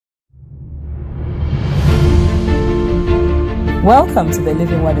Welcome to the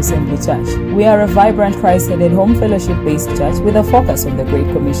Living Word Assembly Church. We are a vibrant Christ-headed home fellowship-based church with a focus on the Great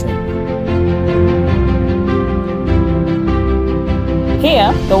Commission.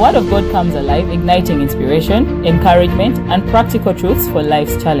 Here, the Word of God comes alive, igniting inspiration, encouragement, and practical truths for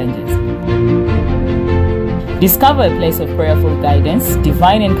life's challenges. Discover a place of prayerful guidance,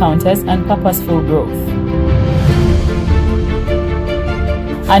 divine encounters, and purposeful growth.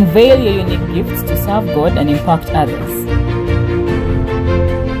 Unveil your unique gifts to serve God and impact others.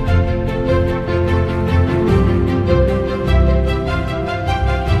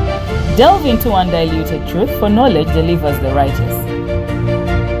 Delve into undiluted truth, for knowledge delivers the righteous.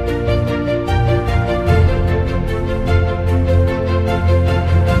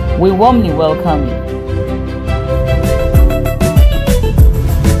 We warmly welcome you.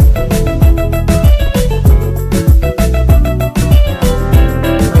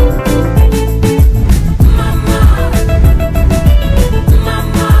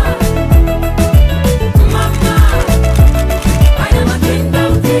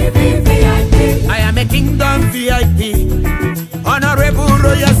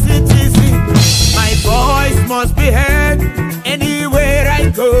 Must be heard anywhere I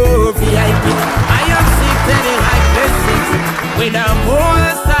go. VIP, I am seated in high places with the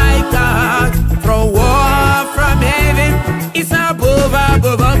Most High God. From war, from heaven, it's above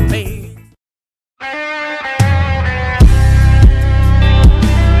all pain.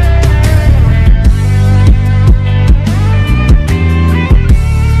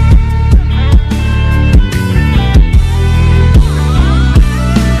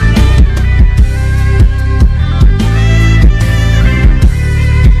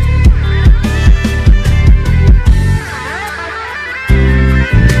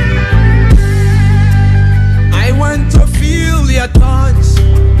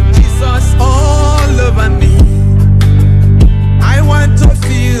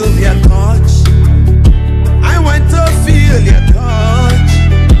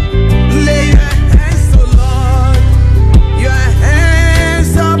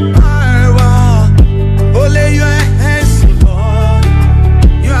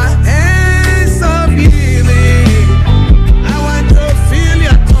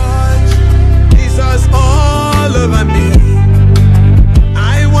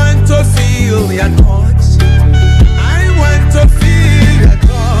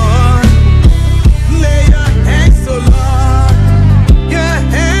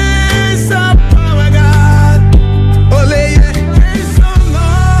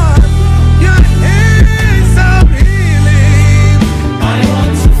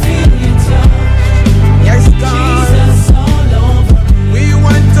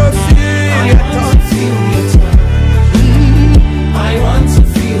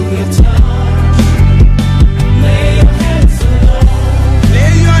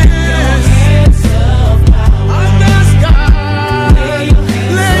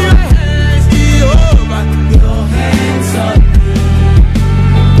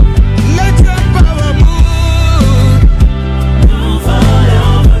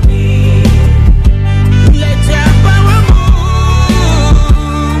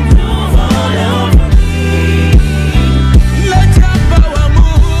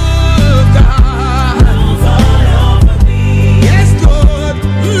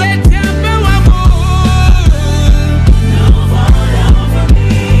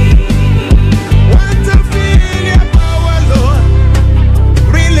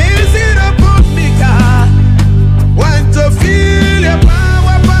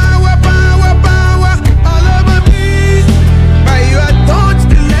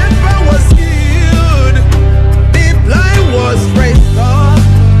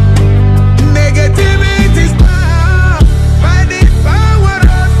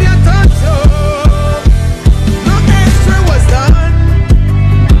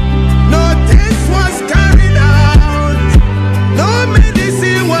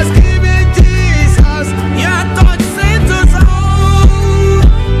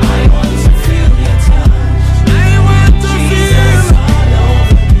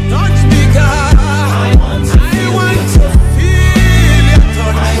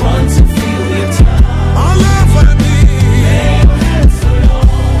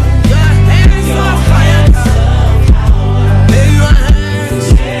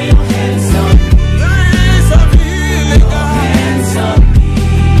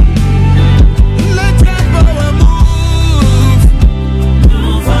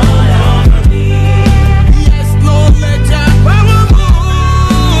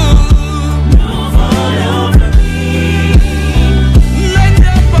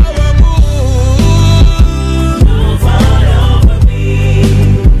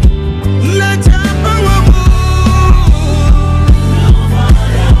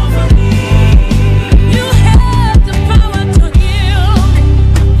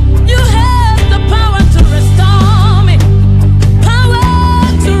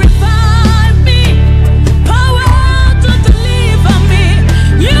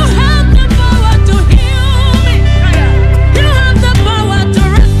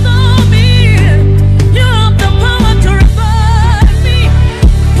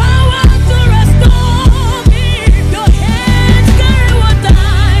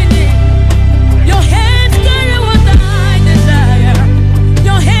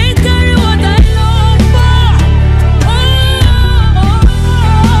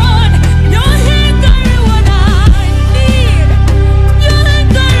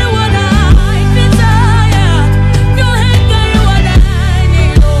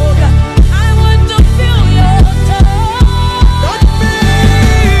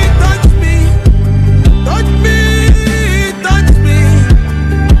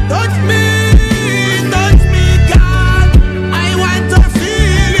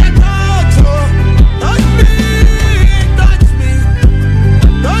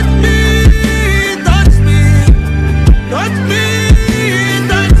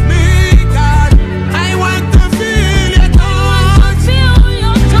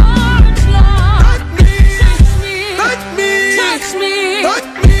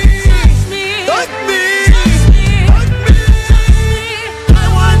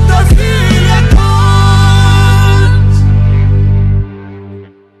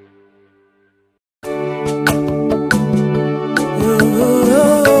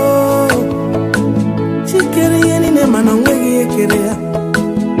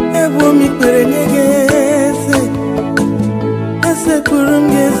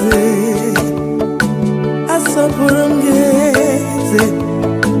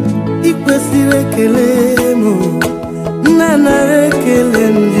 kwesịrị ekele m nna nara ekele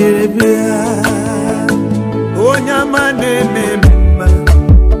m jiri bịa onye ama na-eme mma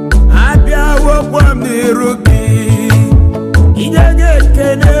abịawokwa m n'iru gị inye gị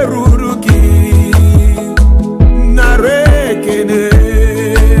ekele ruru gị nara ekele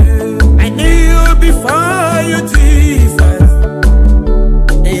I kneel before you Jesus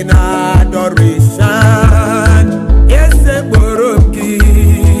in adoration yes ekporo m gị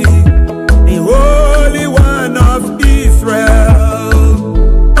the Holy One of Israel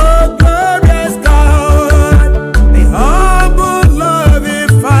oh glorious God the humble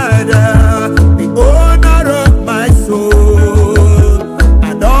loving Father the owner of my soul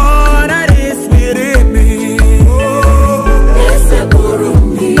and all that is within me yes ekporo m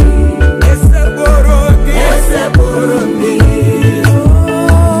gị yes ekporo m gị yes ekporo m gị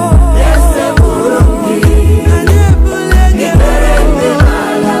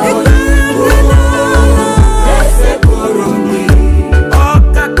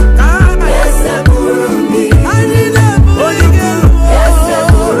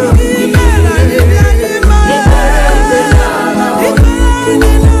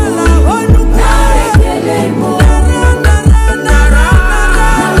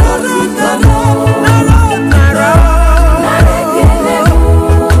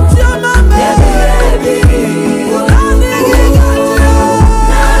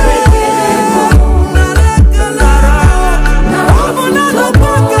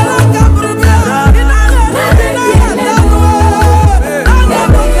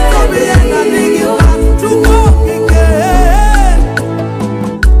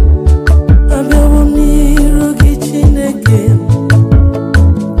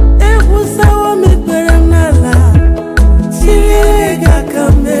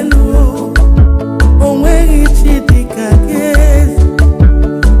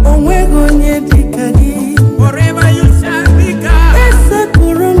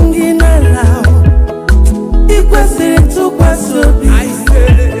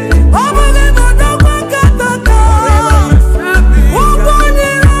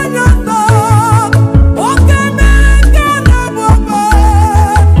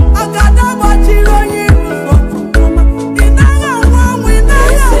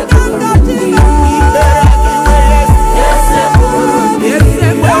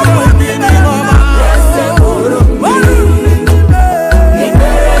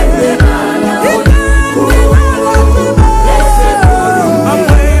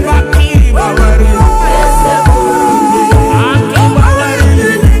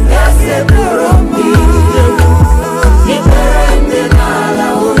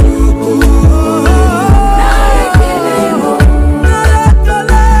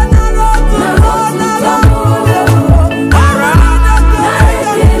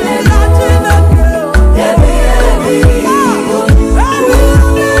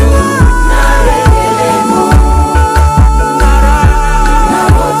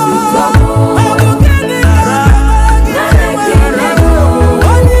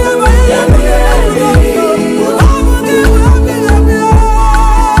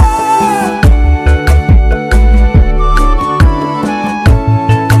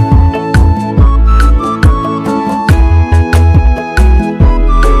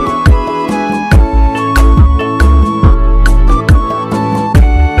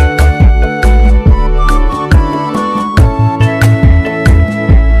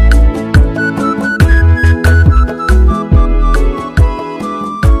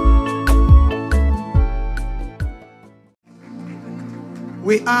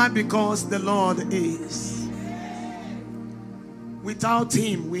because the Lord is. Without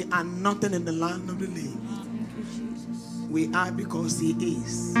him, we are nothing in the land of the living. We are because he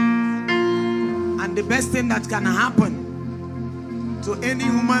is. And the best thing that can happen to any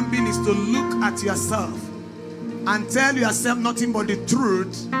human being is to look at yourself and tell yourself nothing but the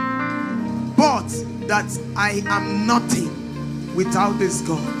truth, but that I am nothing without this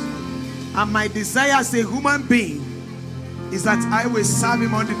God. And my desire as a human being is that I will serve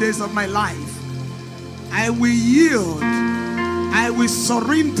him all the days of my life. I will yield, I will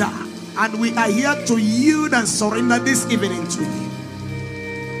surrender, and we are here to yield and surrender this evening to him.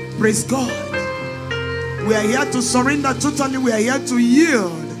 Praise God. We are here to surrender totally. We are here to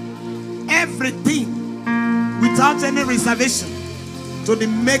yield everything without any reservation to the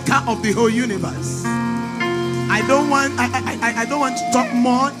maker of the whole universe. I don't want to talk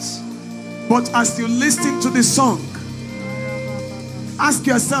much, but as you listen to the song, ask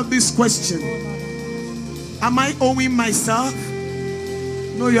yourself this question: am I owing myself?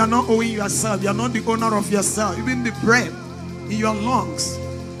 No, you are not owing yourself. You are not the owner of yourself. Even the breath in your lungs,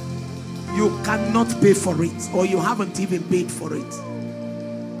 you cannot pay for it, or you haven't even paid for it.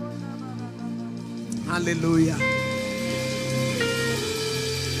 Hallelujah.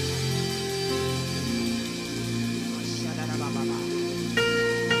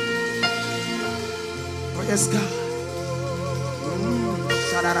 Oh yes, God.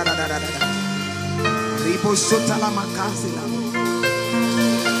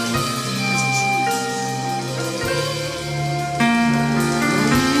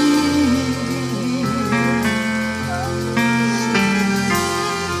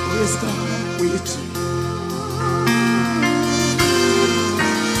 Yes, God, wait.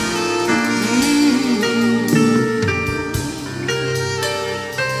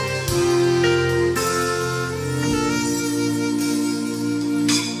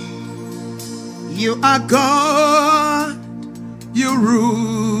 You are God, you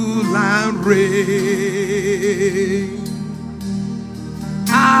rule and reign.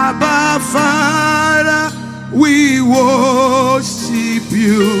 Abba, Father, we worship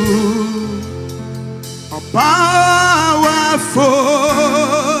you. Powerful,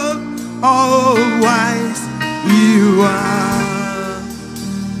 all wise you are.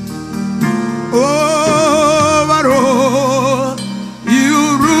 Overall, you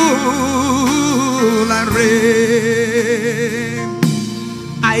rule and reign.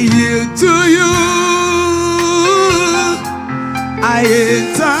 I yield to you. I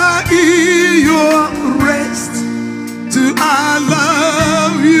enter in your rest to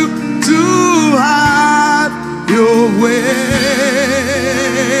allow you to have your way.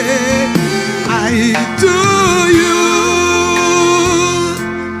 I do you.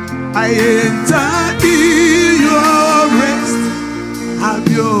 I enter in your rest. Have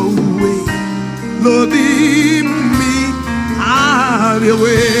your way. Lord, in me, have your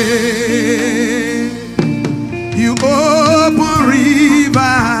way. You open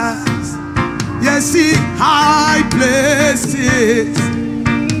rivers, yes, see high places.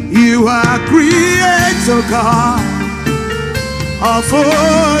 You are creator, God, of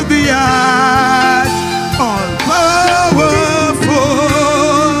all the earth, all powerful,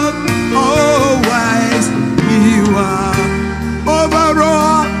 all wise. You are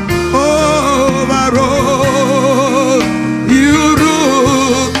overall, overall. You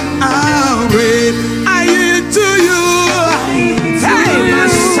rule and reign. I yield to you.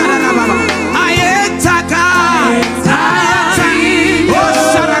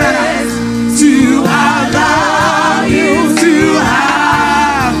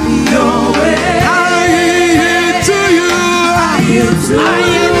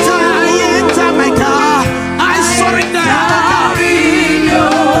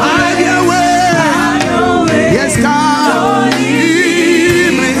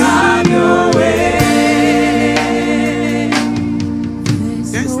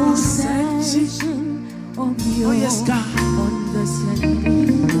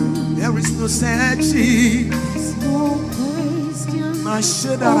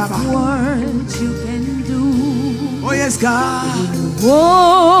 Of what you can do. Oh yes, God.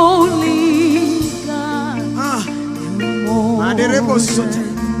 Holy God, more than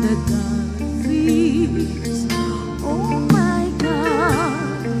the gods. Oh my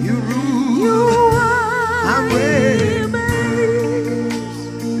God, you rule. You are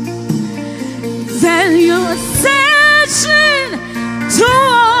then you're searching to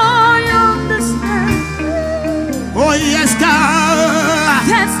all your understanding. Oh yes, God.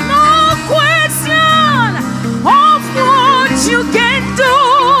 There's no question of what you can do.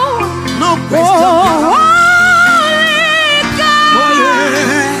 No question. Holy God, oh,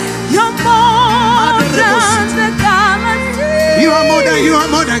 yeah. You're more than the galaxy. You are more than, you are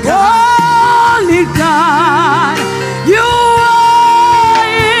more than God. Holy God, you are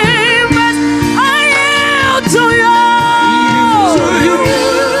immense. I yield to you.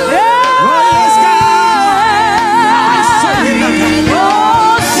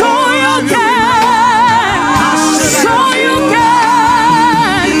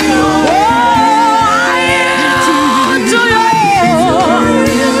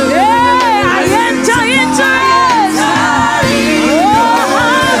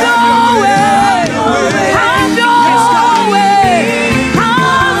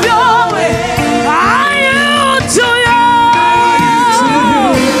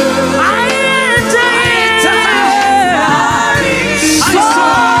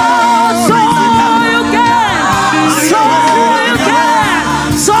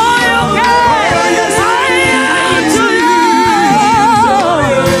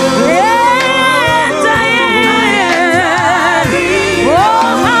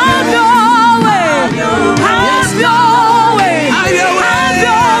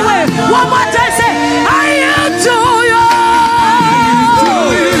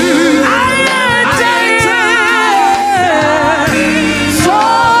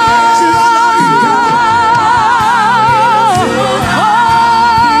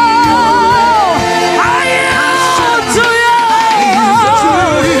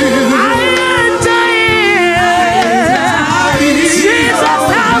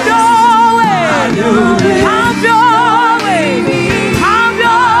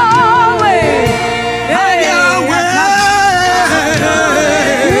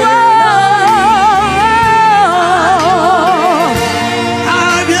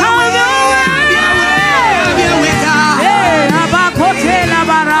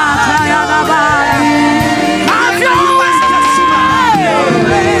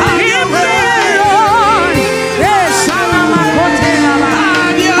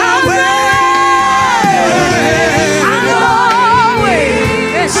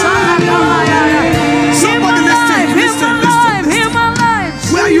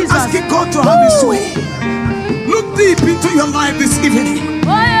 evening.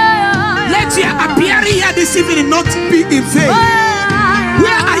 Let your appearing here this evening not be in vain.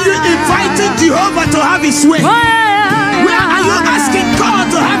 Where are you inviting Jehovah to have his way? Where are you asking God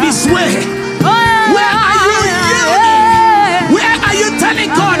to have his way? Where are you yielding? Where are you telling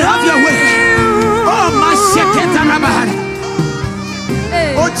God have your way? Oh, my sheketa rabahari.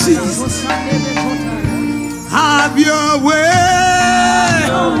 Oh, Jesus. Have your way.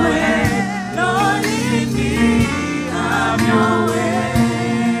 Lord, in me, have your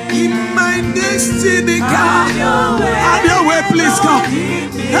way. In my destiny, God. Have your way. Have your way, please, God.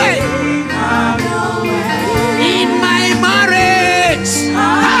 Hey. Have your way. In my marriage,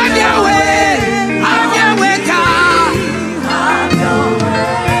 have your way. Have your way, God. Have your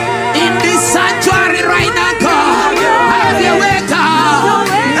way. In this sanctuary right now, God. Have your way, God.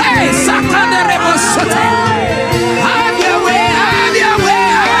 Hey, Sakaderebo Sote. Have your way, have your way,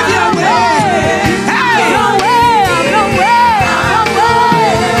 have your way. Hey. Have your way, have your way.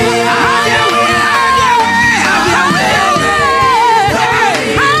 Have your way, have your way, have your way. Hey.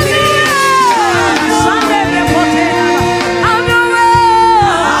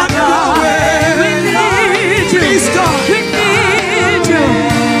 Have your way. We need you. Please, God. We need you.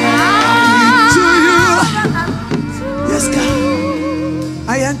 To you. Yes, God.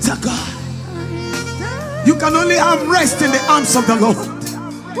 I enter, God. You can only have rest in the arms of the Lord.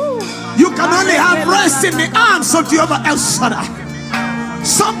 You can only have rest in the arms of Jehovah El Shaddai.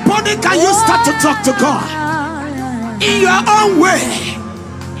 Somebody, can you start to talk to God in your own way?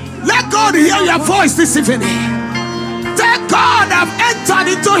 Let God hear your voice this evening. Tell God I've entered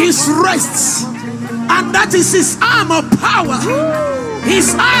into his rest, and that is his arm of power,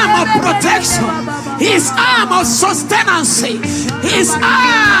 his arm of protection, his arm of sustenance, his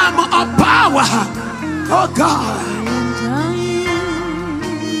arm of power. Oh God.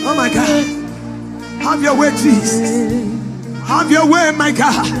 Oh my God. Have your way, Jesus. Have your way, my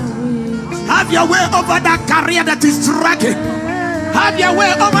God. Have your way over that career that is dragging. Have your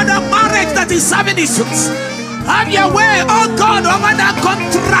way over the marriage that is having issues. Have your way, oh God, over that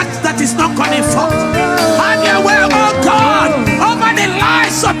contract that is not coming forth. Have your way, oh God, over the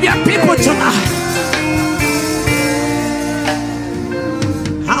lives of your people tonight.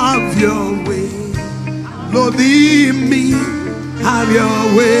 Have your way, Lord, in me. Have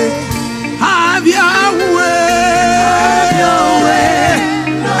your way. Have your way. Have your way.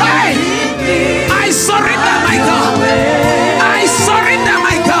 Hey, I surrender, my God. I surrender,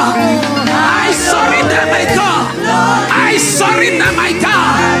 my God. I surrender, my God. I surrender, my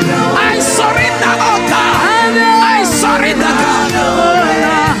God. I surrender, oh God. I surrender, God.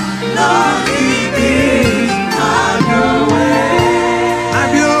 Lord, in me, have your way.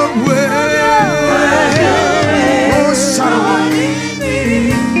 Have your way. Oh, Lord, in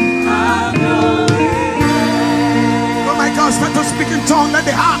me, have your way. oh my God, start to speak in tongue. Let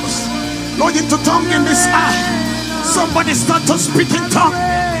the house Lord into tongue in this hour. Somebody start to speak in tongue.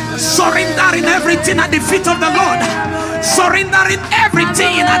 Surrendering everything at the feet of the Lord. Surrendering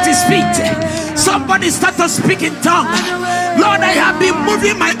everything at his feet. Somebody start to speak in tongue. Lord, I have been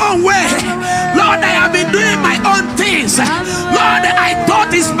moving my own way. Lord, I have been doing my own things. Lord, I thought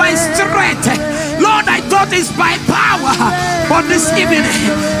it's by strength. Lord, I thought it's by power. But this evening,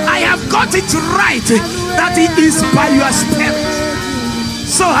 I have got it right that it is by your spirit.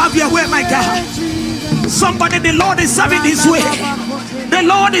 So have your way, my God. Somebody, the Lord is having his way. The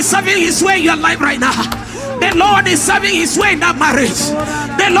Lord is having his way in your life right now. The Lord is having his way in that marriage.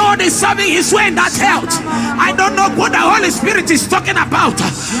 The Lord is having his way in that health. I don't know what the Holy Spirit is talking about,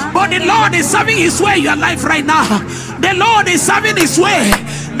 but the Lord is having his way in your life right now. The Lord is having his way.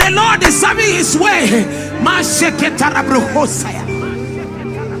 The Lord is having his way.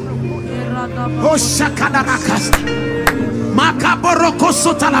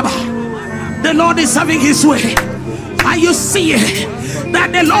 The Lord is having his way. Are you seeing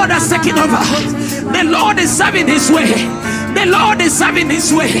that the Lord has taken over? The Lord is having his way. The Lord is having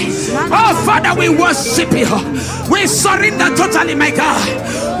his way. Oh Father, we worship you. We surrender totally, my God.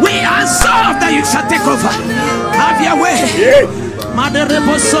 We answer that you shall take over. Have your way.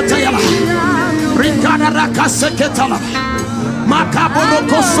 Maderebo Sotayala. Rikada Rakaseketala.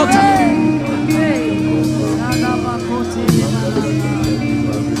 Makaboroko Sotayala.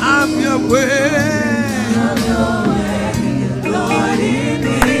 Have your way. Have your way. Lord, in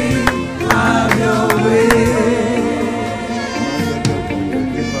me, have your way.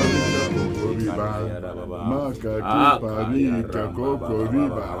 pari kakoko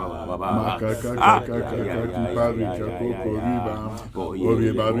riba. Makaka pari kakoko riba.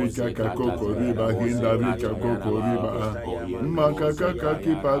 Oribarika kakoko riba. Hindarika koko riba. Makaka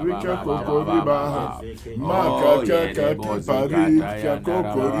pari kakoko riba. Makaka pari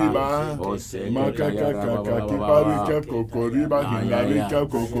kakoko riba. Makaka pari kakoko riba. Hindarika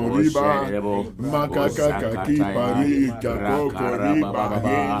koko riba. Makaka pari kakoko riba.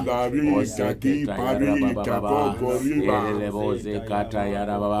 Hindarika pari kakoko riba.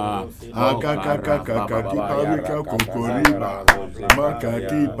 Akaka pari kakoko riba.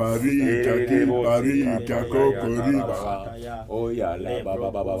 Makaki pari kakoko riba.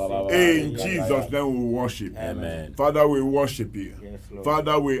 In Jesus' name we worship. Amen. Father, we worship you.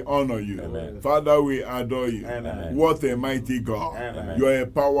 Father, we honor you. Amen. Father, we adore you. Amen. What a mighty God. Amen. You are a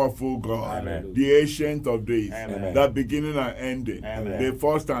powerful God. Amen. The ancient of days. Amen. The beginning and ending. Amen. The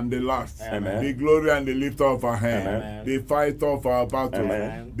first and the last. Amen. The glory and the lifter of our hand. Amen. The fighter of our battle.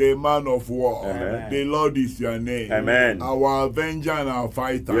 Amen. The man of war. Amen. The Lord is your name. Amen. Our avenger and our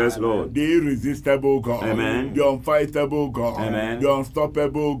fighter. Yes, Lord. The irresistible God. Amen. The unfightable God. Amen. The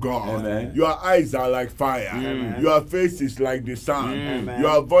unstoppable God. Amen. Your eyes are like fire. Amen. Your face is like the sun. Amen.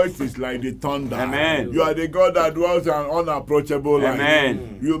 Your voice is like the thunder. Amen. You are the God that dwells in unapproachable light.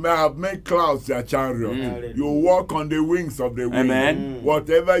 Amen. You may have made clouds your chariot. You walk on the wings of the wind. Amen.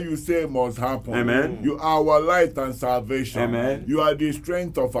 Whatever you say must happen. Amen. You are our light and salvation. Amen. You are the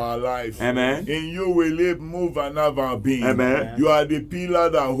strength of our lives. Amen. In you we live, move, and have our being. Amen. You are the pillar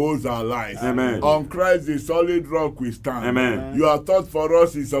that holds our lives. Amen. On Christ, the solid rock we stand. Amen. Your thought for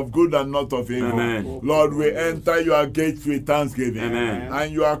us is of good and not of evil. Amen. Lord, we enter your gates with thanksgiving. Amen.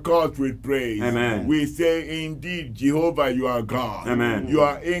 And you are called with praise. Amen. We say, indeed, Jehovah, you are God. Amen. You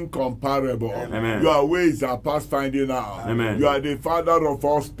are incomparable. Amen. Your ways are past finding out. Amen. You are the Father of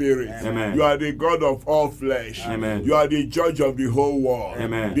all spirits. Amen. You are the God of all flesh. Amen. You are the judge of the whole world.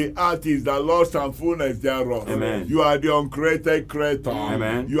 Amen. The earth is the lost and fullness thereof. Amen. You are the uncreated creator.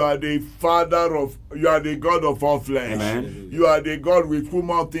 Amen. You are the you are the God of all flesh. Amen. You are the God with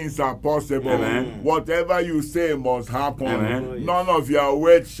whom all things are possible. Amen. Whatever you say must happen. Amen. None of your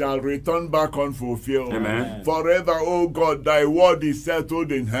words shall return back unfulfilled. Amen. Forever, O God, thy word is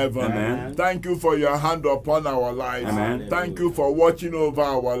settled in heaven. Amen. Thank you for your hand upon our lives. Amen. Thank you for watching over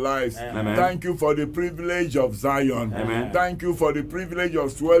our lives. Amen. Thank you for the privilege of Zion. Amen. Thank you for the privilege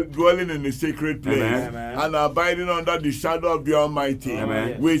of dwelling in the secret place. Amen. And abiding under the shadow of the Almighty.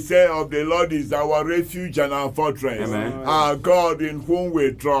 Amen. We say of the Lord is our refuge and our fortress. Amen. Our God in whom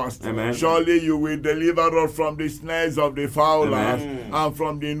we trust. Amen. Surely you will deliver us from the snares of the fowlers Amen. and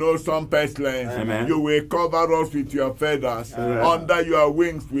from the noisome pestilence. Amen. You will cover us with your feathers. Amen. Under your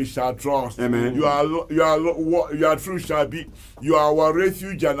wings we shall trust. Amen. Your truth shall be. You are our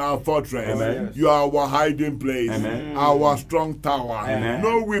refuge and our fortress. Amen. You are our hiding place. Amen. Our strong tower. Amen.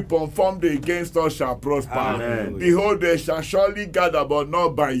 No weapon formed against us shall prosper. Amen. Behold, they shall surely gather, but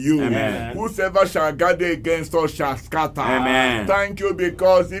not by you. Amen. Whosoever shall gather against us shall scatter. Amen. Thank you,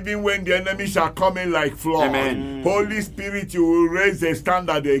 because even when the enemy shall come in like flood, Amen. Holy Spirit, you will raise a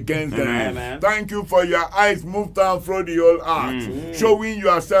standard against them. Amen. Thank you for your eyes moved down through the whole earth, showing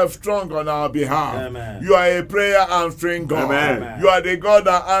yourself strong on our behalf. Amen. You are a prayer answering God. Amen. You are the God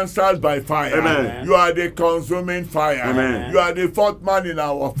that answers by fire. Amen. You are the consuming fire. Amen. You are the fourth man in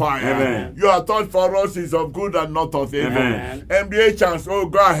our fire. Amen. Your thought for us is of good and not of evil. Amen. MDH chance, oh,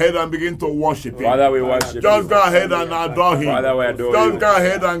 go ahead and begin to worship Him. Father, we worship Just you. go ahead and adore Him. Father, we adore Just you. go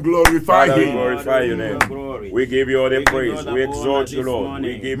ahead and glorify Father, we Him. glorify your name. We give you all the praise. We exalt you, Lord.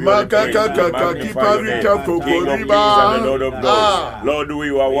 We give you all the praise. We magnify your name. King of kings and the Lord of lords. Lord,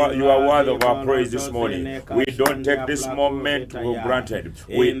 you are worthy of our praise this morning. We don't take this moment for granted.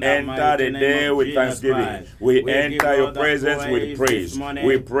 We enter the day with thanksgiving. We enter your presence with praise.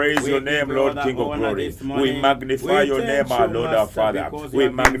 We praise your name, Lord, King of glory. We magnify your name, our Lord, our Father. We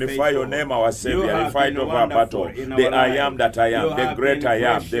magnify your name, our Savior, the fighter of our battle. The I am that I am, the great I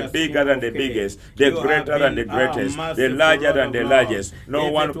am, the bigger than the biggest, the greater than the greatest, the larger than the largest. No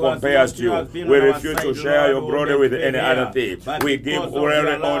one compares to you. We refuse to share your glory with any other thing. We give glory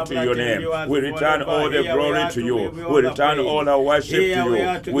unto your name. We return all the glory to you. We return all our worship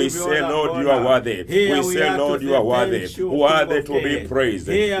to you. We say, Lord, you are worthy. We say, Lord, you are worthy. Worthy to be praised.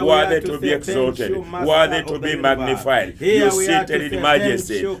 Worthy to be exalted. Worthy to be magnified. You seated in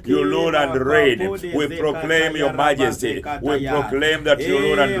majesty. You rule and reign. We proclaim your majesty. We proclaim that you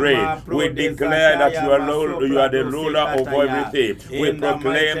rule and reign. We declare that you are the ruler of everything. We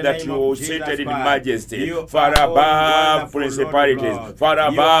proclaim that you are seated in majesty, far above principalities, far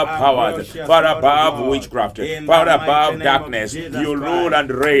above powers, far above witchcraft, far above darkness. You rule and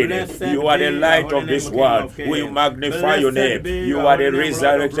reign. You are the light of this world. We We magnify your name. You are the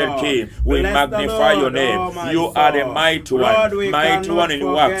resurrected King. We magnify your name. You are the mighty one. Mighty one in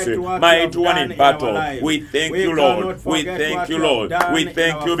works. Mighty one in battle. We thank you, Lord. We thank you, Lord. We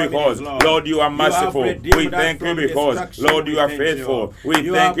thank you because, Lord, you are merciful. We thank you because, Lord, you are faithful. We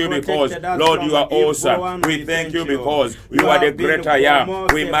thank you because, Lord, you are awesome. We thank you because you are the great I am.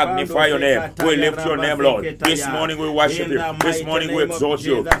 We magnify your name. We lift your name, Lord. This morning we worship you. This morning we exalt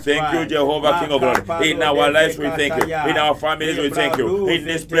you. Thank you, Jehovah, King of glory. In our lives we thank you. In our families we thank you. In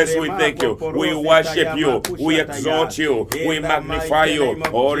this place we thank you. We worship you. We exalt you. We magnify you.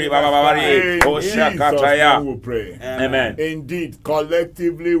 We pray. Amen. Indeed,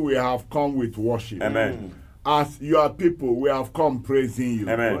 collectively we have come with worship. Amen. As your people, we have come praising you.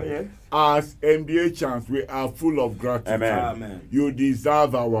 Amen. As MDHers, we are full of gratitude. Amen. You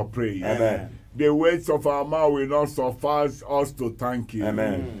deserve our praise. Amen. The words of our mouth will not suffice us to thank you.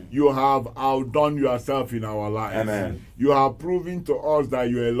 Amen. You have outdone yourself in our lives. Amen. You have proven to us that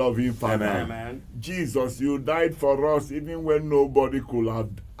you are a loving Father. Amen. Jesus, you died for us even when nobody could have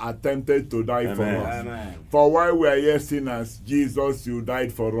attempted to die for us. Amen. For while we are yet sinners, Jesus, you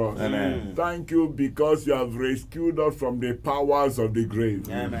died for us. Amen. Thank you because you have rescued us from the powers of the grave.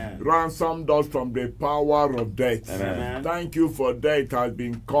 Amen. Ransomed us from the power of death. Amen. Thank you for death has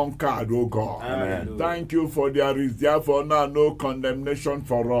been conquered, O God. Amen. Thank you for there is therefore now no condemnation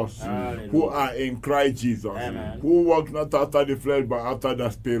for us who are in Christ Jesus, Amen. who walk not after the flesh but after the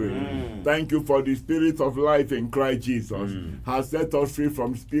Spirit. Thank you for the Spirit of life in Christ Jesus has set us free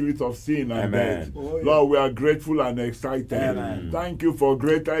from spirit of sin and death. Lord, we are grateful and excited. Amen. Thank you for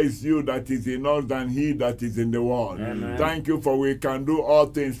greater is you that is in us than he that is in the world. Amen. Thank you for we can do all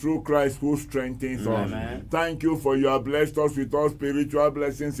things through Christ who strengthens us. Thank you for you have blessed us with all spiritual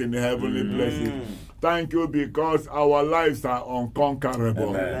blessings in the heavenly places. Thank you because our lives are unconquerable.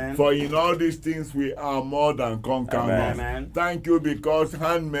 Amen. For in all these things we are more than conquerors. Amen. Thank you because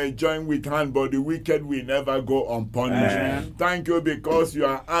hand may join with hand, but the wicked will never go unpunished. Amen. Thank you because you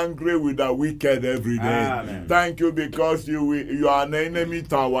are angry with the wicked every day. Amen. Thank you because you are an enemy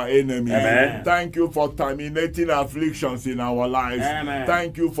to our enemies. Amen. Thank you for terminating afflictions in our lives. Amen.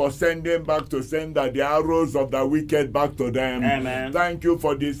 Thank you for sending back to send the arrows of the wicked back to them. Amen. Thank you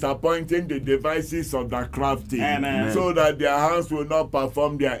for disappointing the devices of the crafty. Amen. So that their hands will not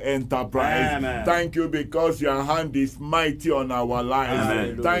perform their enterprise. Amen. Thank you because your hand is mighty on our lives.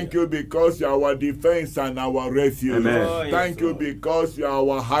 Amen. Thank you because you are our defense and our refuge. Amen. Thank you because you are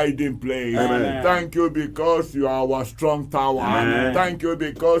our hiding place. Amen. Thank you because you are our strong tower. Amen. Thank you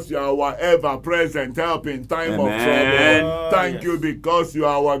because you are our ever-present help in time of Amen. trouble. Thank you because you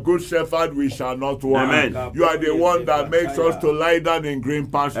are our good shepherd, we shall not want. Amen. You are the one that makes us to lie down in green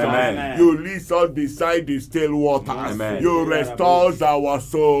pastures. Amen. You lead us beside the still waters. Amen. You restore our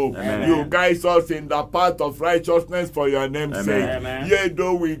soul. Amen. You guide us in the path of righteousness for your name's Amen. sake. Amen. Yea,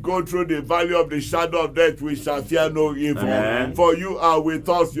 though we go through the valley of the shadow of death, we shall fear no evil. Amen. For you are with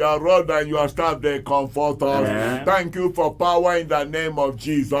us, your rod and your staff, they comfort us. Amen. Thank you for power in the name of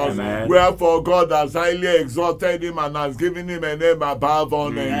Jesus. Amen. Wherefore God has highly exalted him and has given him a name above all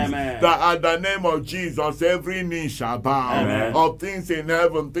names. Amen. That at the name of Jesus, every knee shall bow. Amen. Of things in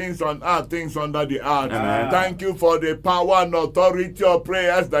heaven, things on earth, things under the earth. Amen. Thank you for the power and authority of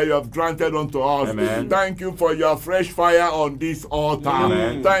prayers that you have granted unto us. Amen. Thank you for your fresh fire on this altar.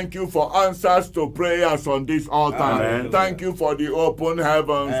 Amen. Thank you for answers to prayers on this altar. Amen. Thank you for the open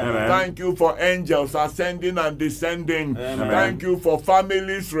heavens. Amen. Thank you for angels ascending and descending. Amen. Thank you for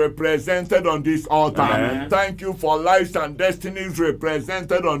families represented on this altar. Amen. Thank you for lives and destinies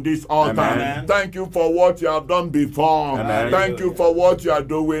represented on this altar. Amen. Thank you for what you have done before. Amen. Thank you for what you are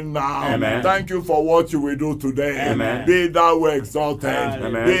doing now. Amen. Thank you for what you will do today. Amen. Be thou exalted.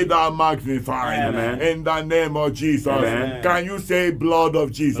 Amen. Be thou magnified. Amen. In the name of Jesus. Amen. Can you say blood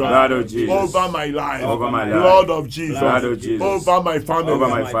of Jesus? Blood of Jesus. Over my life. Over my life. Blood of Jesus. Blood of Jesus. Over my family. Over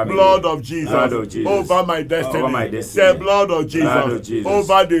my family. Blood of Jesus. Blood of Jesus. Over my destiny. Over my destiny. Say blood of Jesus. Blood of Jesus.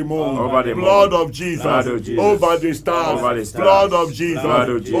 Over the moon. Over the moon. Blood of Jesus. Blood of Jesus. Over the stars. Over the stars. Blood of Jesus. Blood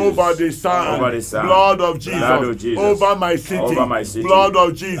of Jesus. Over the sun. Over the sun. Blood of Jesus. Blood of Jesus. Over my city. Over my city. Blood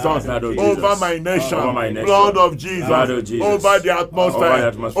of Jesus. Blood of Over Jesus. my nation. Over my nation. Blood of Jesus. Blood of Jesus. Over the atmosphere. Over the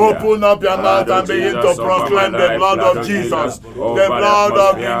atmosphere. Open up your mouth Blood of and begin Jesus to over proclaim my the life. blood Blood of of Jesus. Jesus The over the blood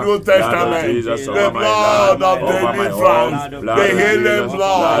of the atmosphere. New Blood of Testament. Jesus The over my blood life. of Over my deliverance. home. Blood The of healing Jesus.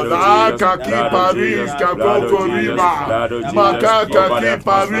 blood. Blood of Jesus. Kaki Blood of Paris, Jesus. Kapoko Blood of Jesus. Riba. Blood of Jesus Makaka over the Ki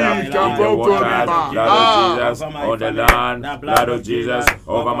Paris, atmosphere. In the Kapoko water. Riba. Blood of Jesus on the land. Blood of Jesus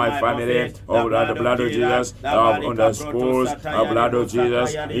over my family. Over the blood of Jesus on the schools. Blood of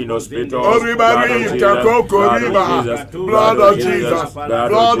Jesus in hospitals. Blood of Jesus,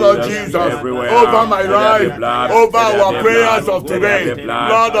 blood of Jesus, over my life, over our prayers of today.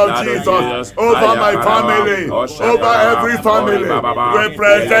 Blood of Jesus, over my family, over every family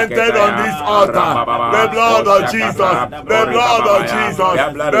represented on this altar. The blood of Jesus, the blood of Jesus,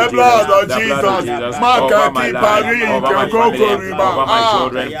 the blood of Jesus. Over my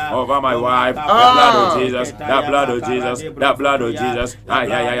children, over my wife, the blood of Jesus, the blood of Jesus, the blood of Jesus. The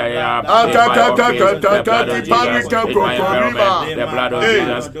blood of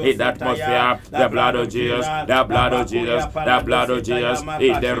Jesus, in the atmosphere, the blood of Jesus, the blood of Jesus, the blood of Jesus,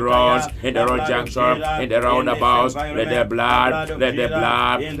 in the roads, in the road junction, in the roundabouts, let the blood, let the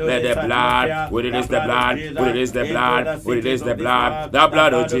blood, let the blood, we release the blood, we release the blood, we release the blood, the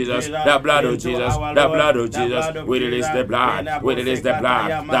blood of Jesus, the blood of Jesus, the blood of Jesus, we release the blood, we release the blood,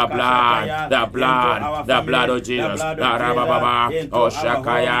 the blood, the blood, the blood of Jesus, the Rabababa, oh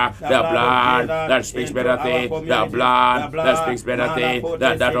Shakaya, the blood that speaks better thing, the blood that speaks better thing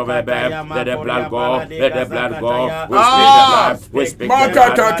than that of a babe, let the blood go, let the blood go, we speak the blood, we speak the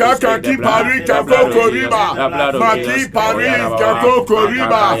blood, the blood of Jesus, the blood of Jesus, the blood,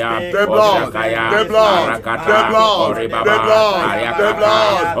 the blood, the blood, the blood, the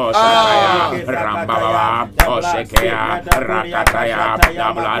blood, Rakataya,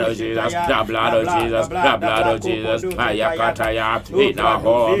 the blood of Jesus, the blood of Jesus, the blood of Jesus, Ayakataya, in our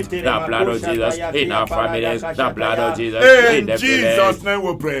homes, the blood of Jesus, in our families, the blood of Jesus, in Jesus' name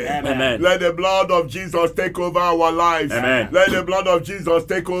we pray. Amen. Let the blood of Jesus take over our lives. Amen. Let the blood of Jesus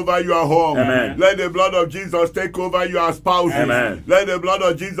take over your home. Amen. Let the blood of Jesus take over your spouses. Amen. Let the blood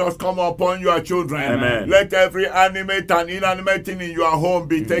of Jesus come upon your children. Amen. Let every animate and inanimate thing in your home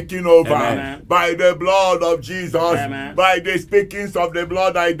be taken over. Amen. By the blood of Jesus. Amen. By the speakings of the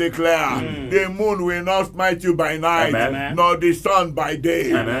blood I declare, the moon will not smite you by night, Amen. nor the sun by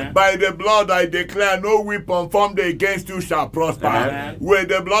day. Amen. By the blood I declare, no weapon formed against you shall prosper. Amen. With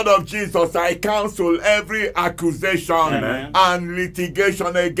the blood of Jesus, I cancel every accusation and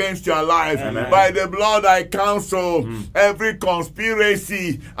litigation against your life. Amen. By the blood I cancel every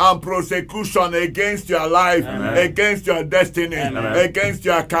conspiracy and prosecution against your life, against your destiny, against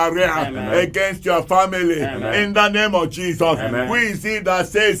your career, against your family. In the name of Jesus, we see that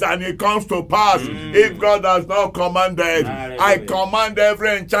says, and it comes to pass, if God has not commanded, I command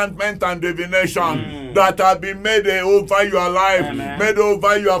every enchantment and divination that have been made over your life, made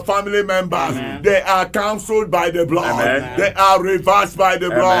over your family members. They are cancelled by the blood. They are reversed by the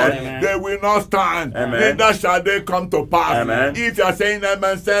blood. They will not stand. Neither shall they come to pass. If you are saying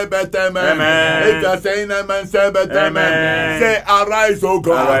amen, say better amen. If you are saying amen, say better amen. Say, arise, O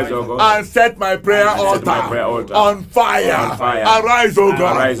God, and set my prayer altar on fire. Arise, O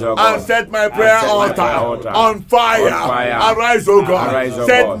God, and set my prayer altar on fire. Arise, O God,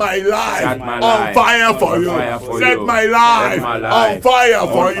 set my life on fire for you. Set my life on fire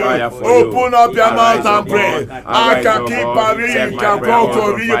for you. Open up your mouth and pray.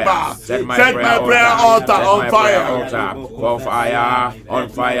 Set my prayer altar on fire. On fire, on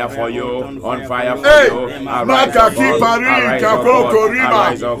fire for you, on fire for you. Arise, O God, arise,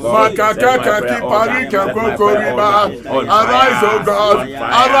 O God,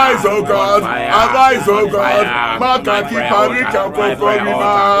 arise, O God, arise, O God.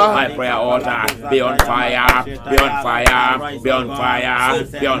 My prayer altar, be on fire, be on fire, be on fire,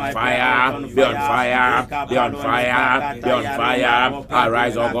 be on fire, be on fire, be on fire, be on fire.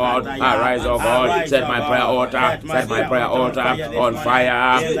 Arise, O God, arise, O God. Set my prayer altar, set my prayer altar on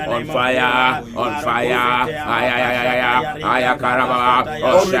fire, on fire, on fire. Aya karaba,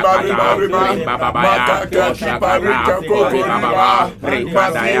 o shakata, bababaya, o shakata, o ribababa,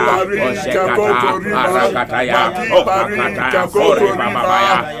 rikadaya, o shakata, arakataya, o kakata, o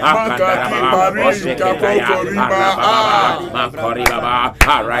ribababaya, akandarababa, o shakataya, arabababa, makoribaba.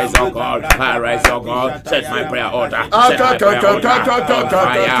 Arise, O God, arise, O God. Set my prayer altar, set my prayer altar on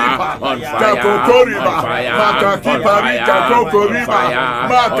fire, on fire, on fire, on fire,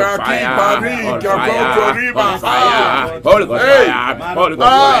 on fire. Holy Ghost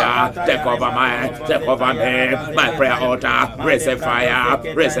fire, take over my prayer altar. Receive fire,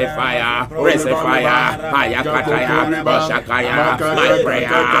 receive fire, receive fire. Ayakataya, Oshakaya,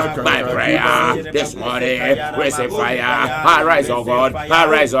 my prayer this morning. Receive fire. Arise, O God,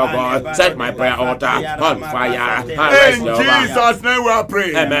 arise, O God. Set my prayer altar on fire. Arise, in Jesus' name we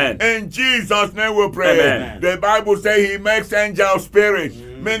pray. Amen. In Jesus' name we pray. Amen. The Bible says He makes angel spirits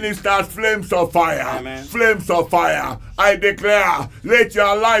Ministers, flames of fire. Flames of fire. I declare, let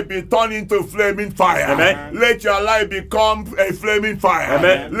your life be turned into flaming fire. Let your life become a flaming fire.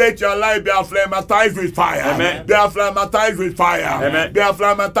 Let your life be afflamatized with fire. Be afflamatized with fire. Be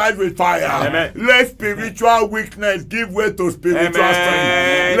afflamatized with fire. Let spiritual weakness give way to spiritual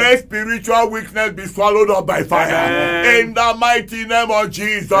strength. Let spiritual weakness be swallowed up by fire. In the mighty name of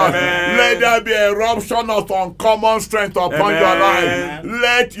Jesus, let there be a eruption of uncommon strength upon your life.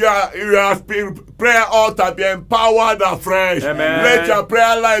 Let your prayer altar be empowered afresh. Let your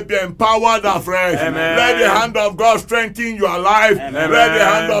prayer life be empowered afresh. Let the hand of God strengthen your life. Let the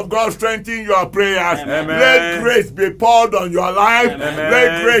hand of God strengthen your prayers. Let grace be poured on your life.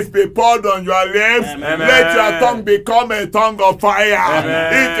 Let grace be poured on your lips. Let your tongue become a tongue of fire.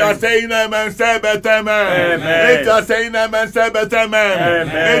 If you're saying amen, say better amen. If you're saying amen, say better amen.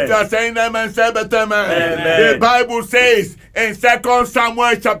 If you're saying amen, say better amen. The Bible says in 2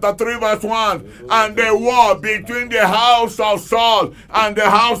 Samuel chapter 3 verse 1, and the war between the house of Saul and the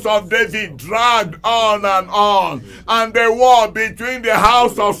house of David dragged on and on. And the war between the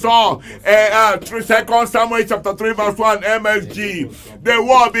house of Saul, 2 Samuel chapter 3 verse 1 MSG, the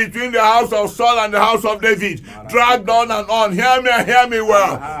war between the house of Saul and the house of David dragged on and on. Hear me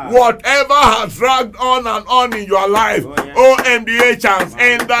well. Whatever has dragged on and on in your life, MDHs,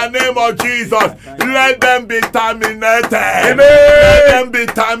 in the name of Jesus, let them be terminated. Amen. Let them be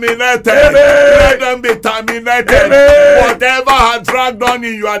terminated. Amen. Let them be terminated. Amen. Whatever has dragged on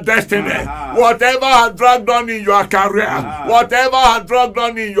in your destiny, whatever has dragged on in your career, whatever has dragged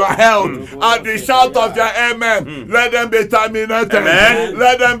on in your health, at the shout of your amen, let them be terminated. Amen.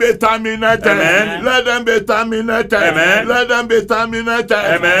 Let them be terminated. Amen. Let them be terminated. Amen. Let them be terminated.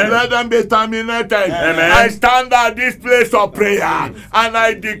 Amen. Let them be terminated. Amen. I stand at this place of prayer and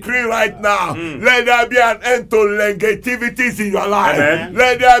I decree right now, let there be an end to negativities in your life. Amen.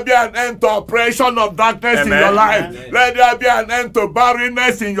 Let there be an end to oppression of darkness in your life. Let there be an end to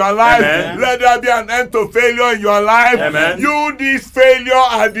barrenness in your life. Let there be an end to failure in your life. You, this failure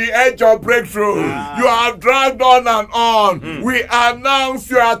at the edge of breakthrough, you are dragged on and on. We announce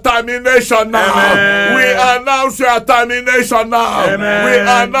your termination now. We announce your termination now. We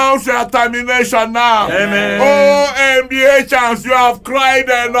announce your termination now. Oh, MDHs, you have cried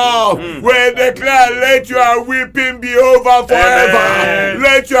enough. We declare, let your weeping be over forever.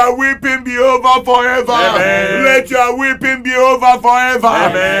 Let your weeping be over forever. Let your weeping be over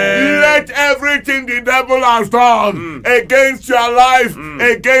forever. Let everything the devil has done against your life,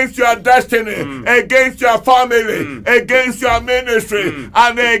 against your destiny, against your family, against your ministry,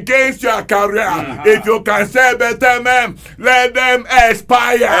 and against your career, if you can say better, man, let them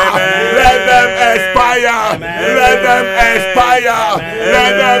expire. Let them expire. Let them expire.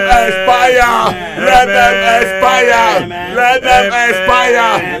 Let them expire. Let them expire. Let them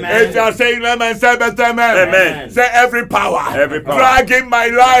expire. If you're saying amen, say better, man. Say every power dragging my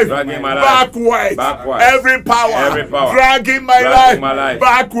life backwards. Every power dragging my life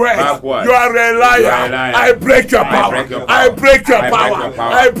backwards. You are a liar. I break your power. I break your power.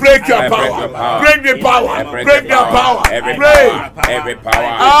 I break your power. Break the power. Break your power. Every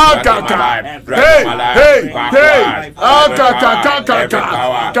power.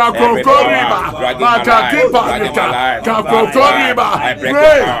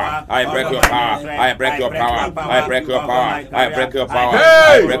 I break your power. I break your power. I break your power. I break your power.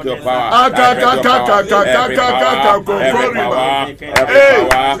 I break your power.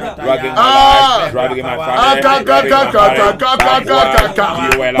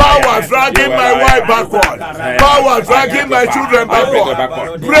 Power dragging my wife backward. Power dragging my children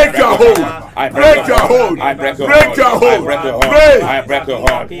backward. Break your hold. Break your hold. Break your hold. I break your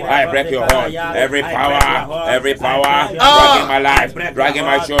hold. I break your hold. Every power dragging my life, dragging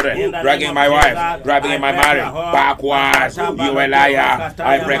my children, dragging my wife, dragging my marriage backwards. You a liar.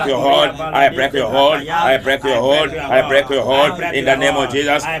 I break your hold. I break your hold. I break your hold. I break your hold in the name of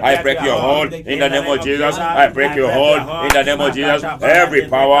Jesus. I break your hold in the name of Jesus. I break your hold in the name of Jesus. Every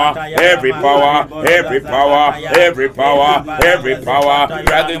power, every power, every power, every power, every power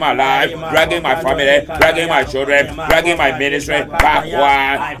dragging my life, dragging my family, dragging my children, dragging my ministry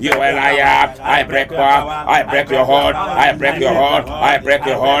backward. You a liar. I break power. I break your hold. I break your hold. I break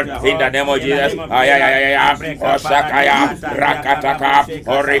your hold in the name of Jesus. Osakaya, Rakataka,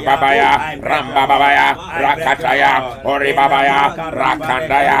 Oribabaya, Rambabaya, Rakataya, Oribabaya,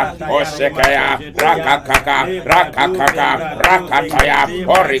 Rakandaya, Osekaya, Rakakaka, Rakakaka, Rakataya,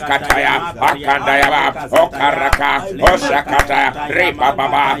 Orikataya, Akandaya, Okaraka, Osakata,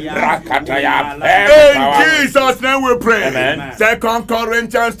 Ribababa, Rakataya. In Jesus' name we pray. Amen. 2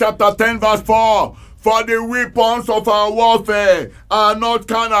 Corinthians chapter 10 verse 4. For the weapons of our warfare are not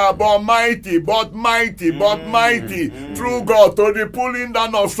carnal, but mighty, through God to the pulling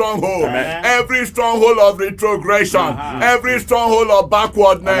down of stronghold. Every stronghold of retrogression, every stronghold of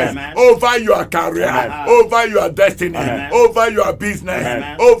backwardness over your career, over your destiny, over your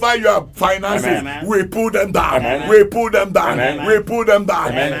business, over your finances, we pull them down. We pull them down. We pull them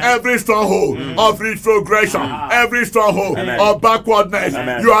down. Every stronghold of retrogression, every stronghold of backwardness,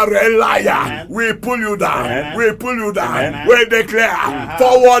 you are a liar. We pull you down. We pull you down. We declare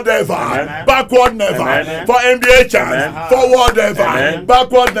forward ever, backward never. For MDH, forward ever,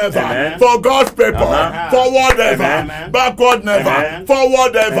 backward never. For God's people, forward ever, backward never.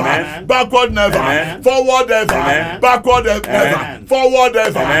 Forward ever, backward never. Forward ever, backward never. Forward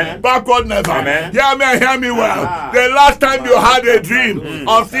ever, backward never. Hear me well. The last time you had a dream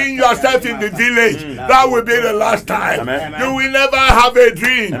of seeing yourself in the village, that will be the last time. You will never have a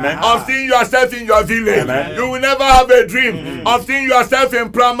dream of seeing yourself in your village. You will never have a dream of seeing yourself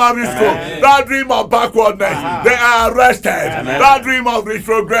in primary school. That dream of backwardness, they are arrested. That dream of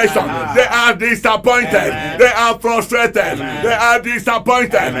retrogression, they are disappointed. They are frustrated. They are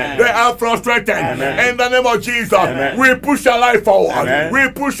disappointed. They are frustrated. In the name of Jesus, we push our life forward. We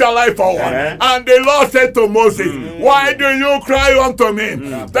push our life forward. And the Lord said to Moses, why do you cry unto me?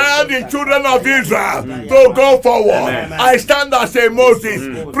 Tell the children of Israel to go forward. I stand as a Moses,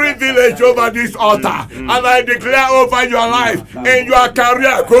 privilege over this altar, and I declare over your life, in your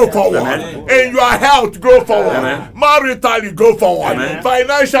career, go forward. In your health, go forward. Maritally, go forward.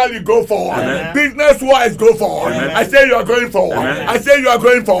 Financially, go forward. Business-wise, go forward. I say you are going forward. I say you are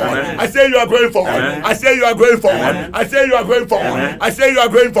going forward. I say you are going forward. I say you are going forward. I say you are going forward. I say you are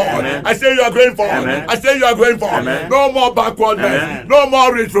going forward. I say you are going forward. I say you are going forward. No more backwardness. No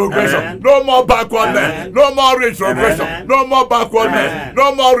more retrogression. No more backwardness. No more retrogression. No more backwardness.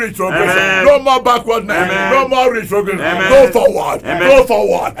 No more retrogression. No more backwardness. No more retrogression. Go forward. Go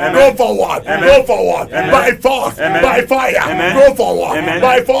forward. Go forward. Go forward. By force. By fire. Go forward.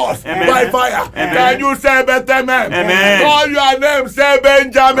 By force. By fire. Can you say better, man? Call your name. Say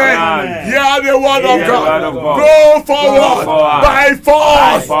Benjamin. Hear the word of God. Go forward. By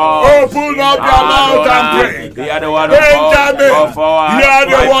force. Open up your mouth and pray. Benjamin. Hear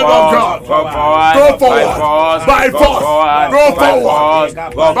the word of God. Go forward. By force. Go forward.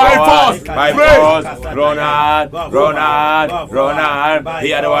 By force. Pray. Ronald.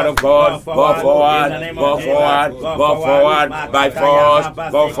 Hear the word of God. Go forward. Go forward. Go forward. By force.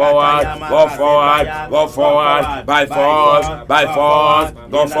 Go forward. Go forward. Go forward. By force. By force.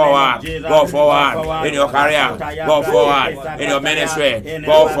 Go forward. Go forward. In your career. Go forward. In your ministry.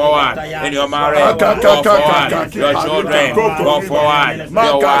 Go forward. In your marriage. Go forward. Your children. Go forward.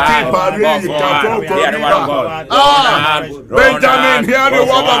 Your wife. Go forward. Hear the word of God. Benjamin, hear the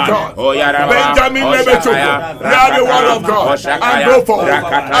word of God. Benjamin Nebechukwu, hear the word of God. And go forward.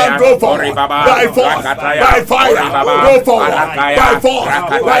 And go forward. By force. By fire. Go forward. By force.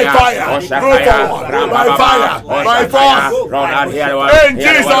 By fire. Go forward. By fire. By force. In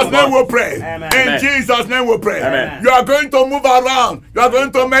Jesus' name we pray. In Jesus' name we pray. You are going to move around. You are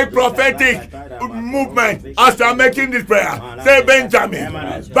going to make prophetic movement as you are making this prayer. Say Benjamin,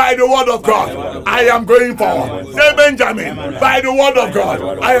 by the word of God, I am going forward. Say Benjamin, by the word of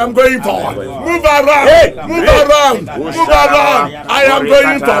God, I am going forward. Move around. Move around. Move around. I am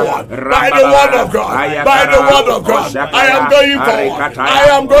going forward. By the word of God. By the word of God. I am going forward. I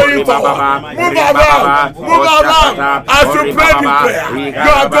am going forward. Move around. Move around. As you pray this prayer,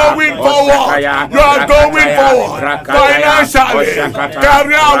 you are going forward. You are going forward. Financially,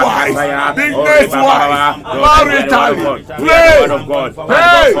 career-wise, business-wise, maritally. Pray.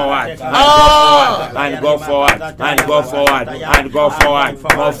 Pray. And go forward. And go forward. And go forward.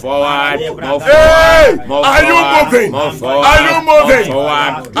 Move forward. Move forward. Hey, are you moving? Are you moving?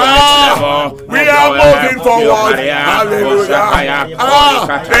 We are moving forward. Hallelujah.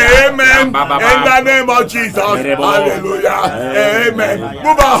 Amen. In the name of Jesus. Hallelujah. Amen.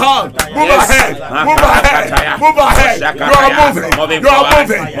 Move ahead. Move ahead. Move ahead. Move ahead. You are moving. You are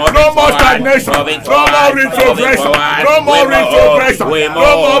moving. No more stagnation. No more retrogression. No more retrogression. No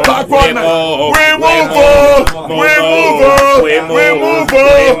more backwardness. We move. We move. We move.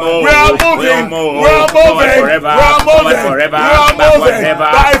 We are moving. We are moving. We are moving. We are moving.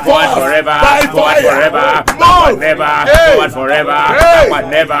 By force. By fire. Move. never, backward forever, backward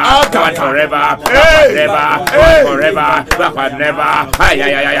never, backward forever, backward never, backward forever, backward never.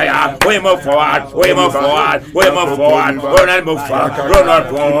 We move forward, we move forward, we move forward, we not move forward,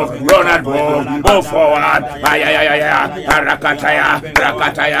 we not move forward. Rakataya,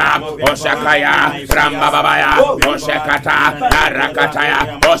 Rakataya, Oshakaya, Rambabaya, Oshakata, Rakataya,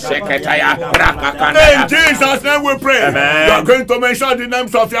 Oshakataya, Rakataya. In Jesus' name we pray. Amen. You are going to mention the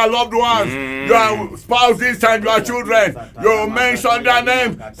names of your loved ones, your spouses and your children. You mention their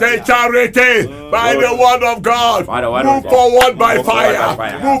name. Say charity by the word of God. Move forward by fire.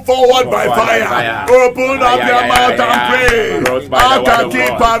 Move forward by fire. Open up your mouth and pray.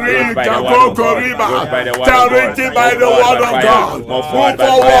 Charity by the word of God. Move forward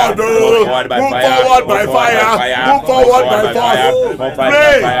by fire. Move forward by force.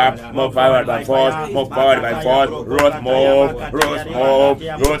 Pray. Move forward by force. Move forward by force. Root move.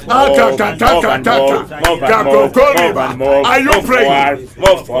 Are you praying?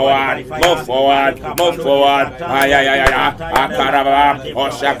 Move forward.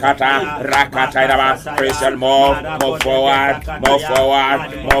 Oshakata, Rakata, Christian move forward,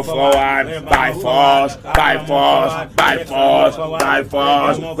 by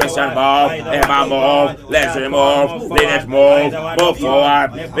force, Christian move, Emma move, Leslie move, Lynette move forward,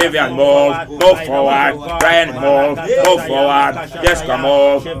 Vivian move forward, Brian move forward, Jessica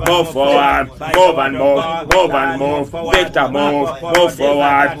move forward, move, Victor move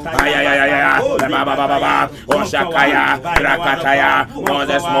forward, Oshakaya, Rakataya,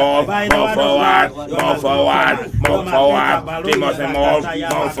 Moses move forward, Timothy move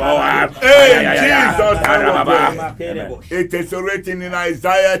forward. Jesus, it is written in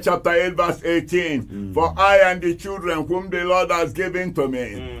Isaiah chapter 8 verse 18, for I and the children whom the Lord has given to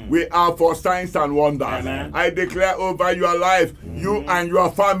me, we are for signs and wonders. Amen. I declare over your life, you and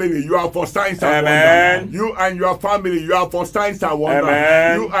your family, you are for signs and wonders. You and your family, you are for signs and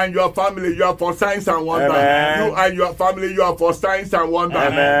wonders. You and your family, you are for signs and wonders. You and your family, you are for signs and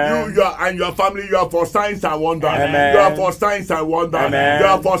wonders. You and your family, you are for signs and wonders. You are for signs and wonders. You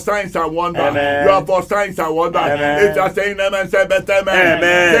are for signs and wonders. You are for signs and wonders. If you are saying amen, say better amen.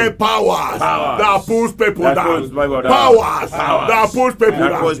 Say powers that pulls people down. Powers that pulls people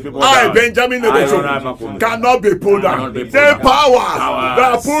down. I, Benjamin Nebechukwu, cannot be pulled down. Say powers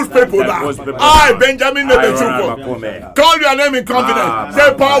that pulls people down. I, Benjamin Nebechukwu, call your name in confidence.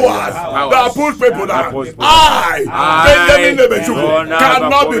 Say powers that pulls people down. I, Benjamin Nebechukwu,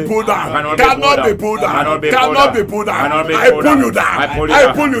 cannot be pulled down. Cannot be pulled down. Cannot be pulled down. I pull you down. I pull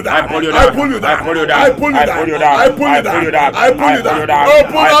you down. I pull you down. I pull you down. I pull you down. I pull you down. I pull you down. I pull you down.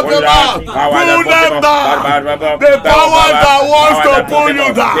 Open up your mouth. Pull them down. The powers that wants to pull you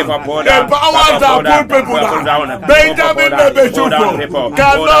down. The powers that pull people down. Benjamin Nebechukwu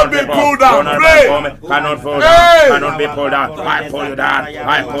cannot be pulled down. Pray. Cannot be pulled down. I pull you down.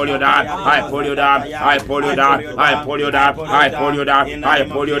 I pull you down. I pull you down. I pull you down. I pull you down. I pull you down. I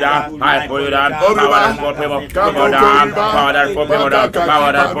pull you down. I pull you down. Power that pull people down. Power that pull people down.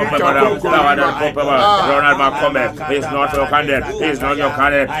 Power that pull people down. Power that pull people down. Ronald McCormick, he's not your candidate. He's not your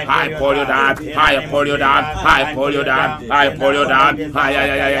candidate. I pull you down. I pull you down. I pull you down. I pull you down.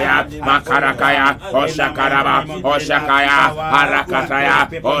 Makarakaya, Oshakaraba, Oshakaya, Harakataya,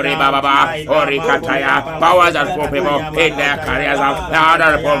 Oribaba, Orikataya. Powers that pull people in their careers. Powers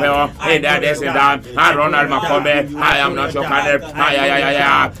that pull people in their destiny down. Ronald McCormick, I am not your candidate.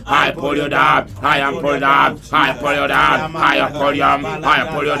 I pull you down. I am pulled down. I pull you down. I pull you down. I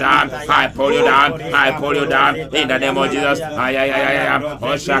pull you down. I pull you down. I pull you down. In the name of Jesus.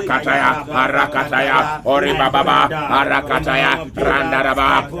 Oshakataya, Harakataya, Oribaba, Harakataya,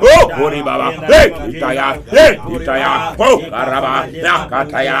 Randaraba, Oribaba, Itaya, Itaya, Araba,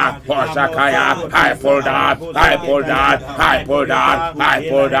 Nakataya, Oshakaya. I pull down. I pull down. I pull down. I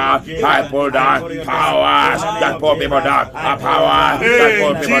pull down. I pull down. Powers that pull people down. Power that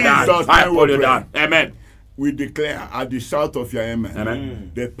pull people down. I pull you down. Amen. We declare at the shout of your amen.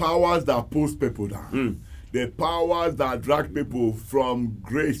 Amen. The powers that pulls people down. The powers that drag people from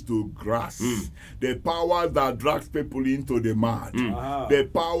grace to grass. The powers that drag people into the mud. The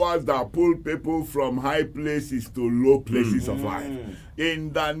powers that pull people from high places to low places of life.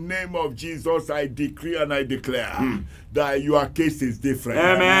 In the name of Jesus, I decree and I declare that your case is different.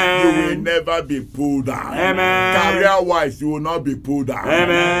 Amen. You will never be pulled down. Amen. Career-wise, you will not be pulled down.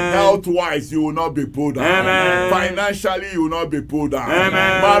 Amen. Health-wise, you will not be pulled down. Amen. Financially, you will not be pulled down.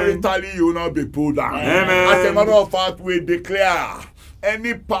 Amen. Maritally, you will not be pulled down. Amen. As a matter of fact, we declare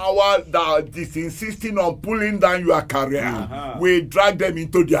any power that is insisting on pulling down your career, we drag them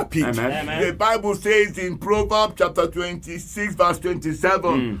into their pit. Amen. The Bible says in Proverbs chapter 26 verse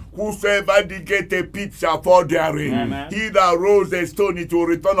 27, whosoever diggeth a pit shall fall therein. He that rolls a stone, it will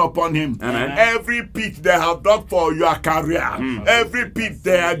return upon him. Every pit they have dug for your career, every pit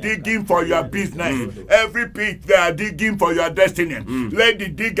they are digging for your business, every pit they are digging for your destiny, let the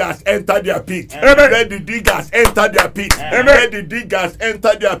diggers enter their pit. Let the diggers enter their pit. Let the diggers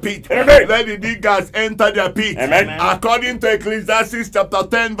enter their pit. Let the diggers enter their pit. According to Ecclesiastes chapter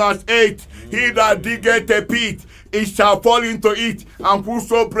 10 verse 8, he that diggeth a pit, it shall fall into it, and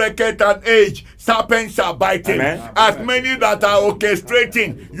whoso breaketh an edge, serpent shall bite him. As many that are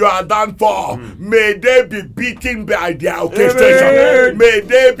orchestrating, you are done for. May they be beaten by their orchestration. May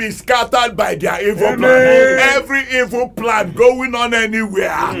they be scattered by their evil plan. Every evil plan going on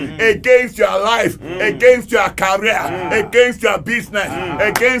anywhere against your life, against your career, against your business,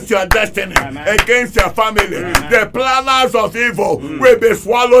 against your destiny, against your family, the planners of evil will be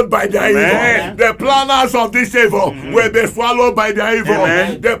swallowed by their evil. The planners of this evil will be swallowed by their evil.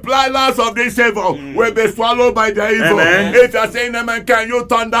 The planners of this evil will be swallowed by the evil. If you're saying amen, can you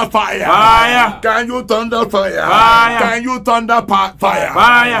thunder fire? Can you thunder fire? Can you thunder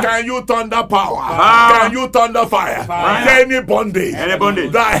fire? Can you thunder power? Can you thunder fire? Any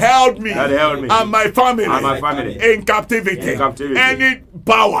bondage that held me and my family in captivity, any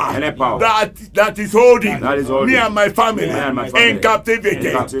power that is holding me and my family in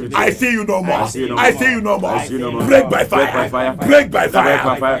captivity, I see you no more. I see you no more. Break by fire. Break by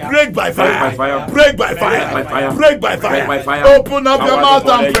fire. Break by fire. Break by fire. Break by fire. Open up your mouth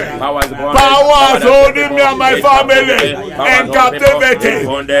and pray. Powers holding me and my family in captivity,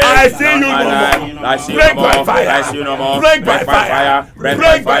 I see you no more. Break by fire. Break by fire.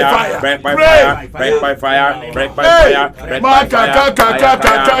 Break by fire. Break by fire. Break by fire. Break by fire. Break by fire.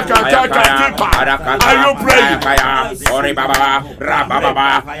 Are you praying? Ori baba, rababa,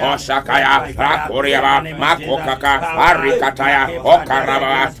 oshakaya, rakuriaba, makokaka, arikataya,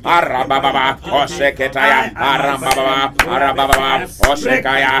 okarababa, arababa, osheketaya, arambaba, arababa,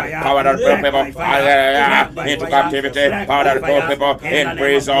 oshekaya. Power that brought people into captivity, power that brought people in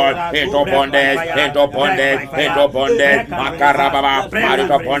prison, into bondage, into bondage, into bondage, makarababa,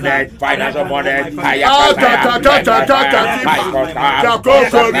 marital bondage, financial bondage,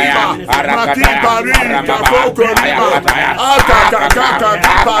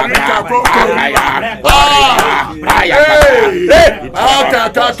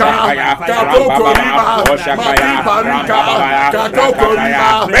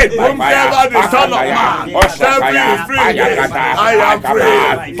 the Son of Man is free. I am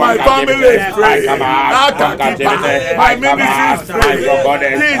free. My family is free. My ministry is free.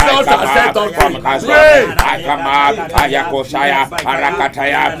 Jesus has set us free. I come out. Ayakoshaya,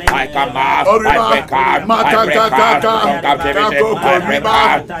 Arakataya. I come out. I break out. I break out from captivity. I break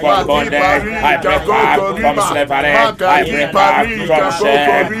out from bondage. I break out from slavery. I break out from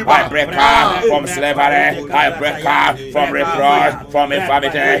shame. I break out from slavery. I break out from reproach, from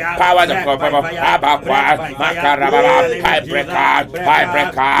infirmity. Powers of God, Abakwa, Makarababa. I break out. I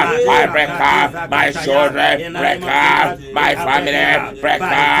break out. I break out. My children break out. My family break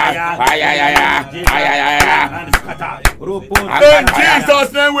out. In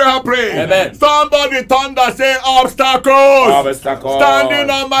Jesus' name we are praying. Amen. Somebody thunder say obstacles. Standing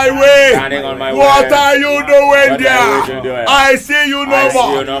on my way. What are you doing there? I see you no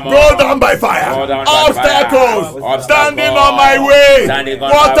more. Go down by fire. Obstacles. Standing on my way.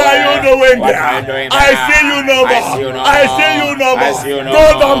 What are you doing there? I see you no more. I see you no more.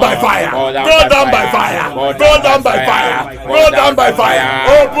 Go down by fire. Go down by fire. Go down by fire. Go down by fire.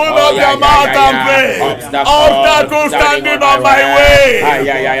 Open up your mouth and pray. Obstacles standing on my way.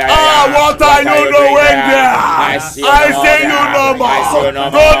 What are you doing there? I see you no more.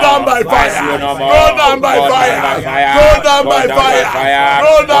 Go down by fire. Go down by fire. Go down by fire.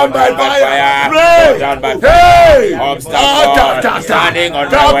 Go down by fire. Pray. Hey. Obstacles standing on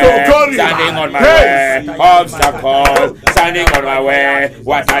my way. Standing on my way. Obstacles standing on my way.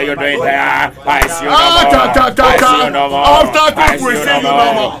 What are you doing there? I see you no more. I see you no more. Obstacles, we see you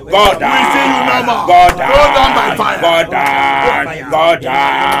no more. Go down. We see you no more. Go down. Go down by fire. Go down. Go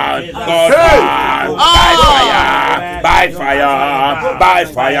down. Go down. By fire. By fire. By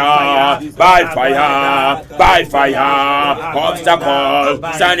fire. By fire. By fire. Obstacles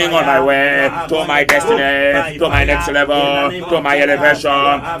standing on my way to my destiny, to my next level, to my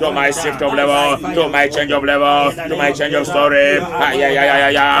elevation, to my shift of level, to my change of level, to my change of your story.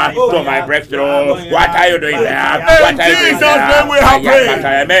 To my breakthrough. What are you doing there? What are you doing there? In Jesus' name we have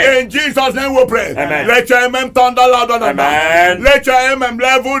prayed. In Jesus' name we pray. Let your amen thunder louder than that. Let your amen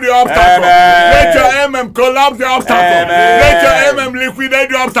level the obstacle. Let your amen collapse the obstacle. Let your amen liquidate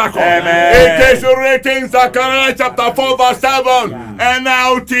the obstacle. In case you're rating Zechariah chapter 4 verse 7,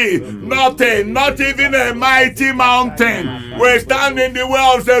 NLT, nothing, not even a mighty mountain will stand in the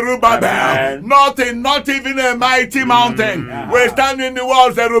way of Zerubbabel. Nothing, not even a mighty mountain will stand in the way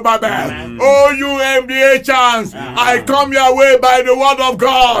of Zerubbabel. Oh, you MDHers, I come your way by the word of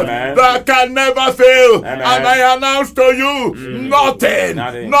God that can never fail. And I announce to you, nothing,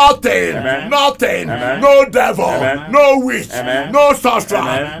 no devil, no witch, no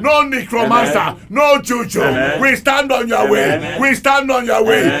sorcerer, no necromancer, no juju. We stand on your way. We stand on your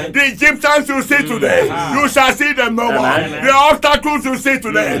way. The Egyptians you see today, you shall see them no more. The obstacles you see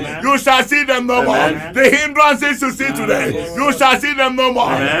today, you shall see them no more. The hindrances you see today, you shall see them no more.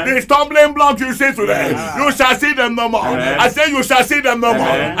 The stumbling blocks you see today, you shall see them no more. I say you shall see them no more.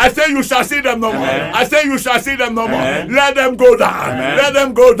 I say you shall see them no more. I say you shall see them no more. Let them go down. Let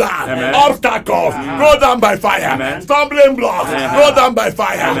them go down. Obstacles, go down by fire. Stumbling blocks, go down by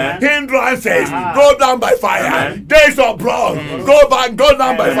fire. Hindrances, go down by fire. Days of bronze, go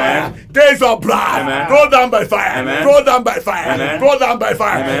down by fire. Days of blood, go down by fire. Go down by fire. Go down by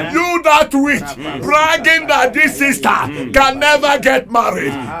fire. You that witch, bragging that this sister can never get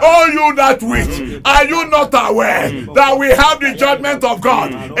married. Oh, you that witch, are you not aware that we have the judgment of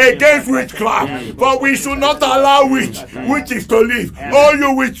God against witchcraft? But we should not allow witches to live. Oh,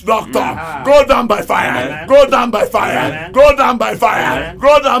 you witch doctor, go down by fire. Go down by fire. Go down by fire.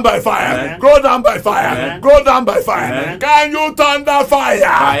 Go down by fire. Go down by fire. Go down by fire. Can you thunder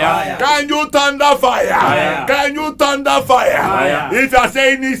fire? Can you thunder fire? Can you thunder fire? If you're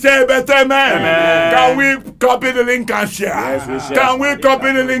saying he say better man, can we copy the link and share? Can we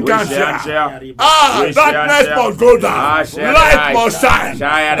copy the link and share? Darkness must go down. Light must shine.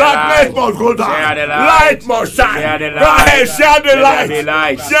 Darkness must go down. Light must shine. Go ahead, share the light.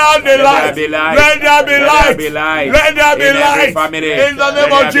 Share the light. Let there be light. Let there be light. In the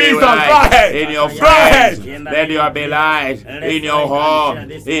name of Jesus. Go ahead. In your friends, let there be light. In your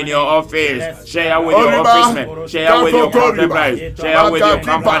home, in your office, share with your office, share with your counterpart, share with your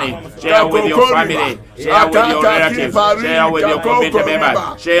company, share with your family, share with your relatives, share with your community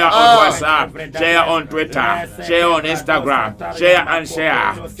members, share on WhatsApp, share on Twitter, share on Instagram, share and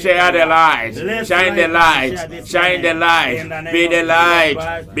share. Share the light, shine the light, shine the light, be the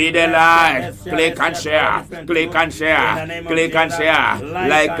light, be the light. Click and share, click and share, click and share,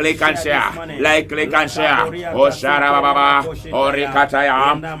 like, click and share, like, click and share. Oh, Shara Baba, oh,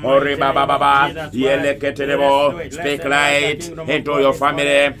 Rikataya, oh, Ribaba Baba, Yeleketebo, speak light into your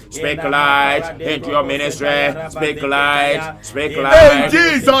family, speak light into your ministry, speak light, speak light. In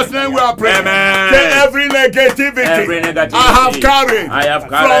Jesus' name we are praying. Amen. Every negativity, I have carried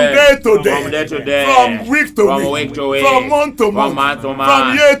from day to day, from week to week, from month to month,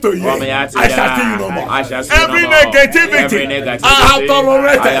 from year to year. I shall see you no more. Every negativity I have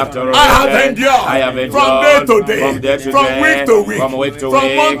tolerated, I have endured from day to day, from week to week,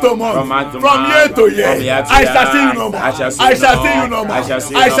 from month to month, from year to year. I shall see you no more. I shall see you no more. I shall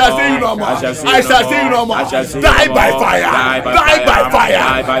see you no more. I shall see you no more. Die by fire. Die by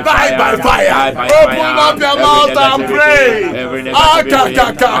fire. Die by fire. Open up your mouth and pray.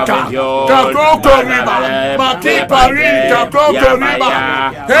 Kakoko riba. Maki pari kakoko riba.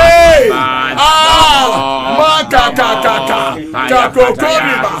 Hey! Kakoko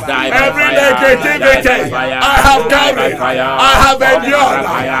riba. Every negativity I have carried, I have endured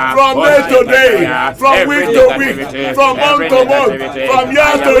from day to day, from week to week, from month to month, from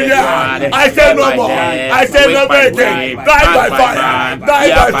year to year. I say no more. I say no more again. Die by fire. Die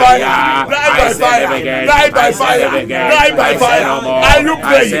by fire. Die by fire. Die by fire. Die by fire. Are you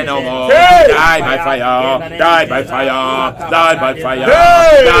praying? Hey! Die by fire. Die by fire. Die by fire.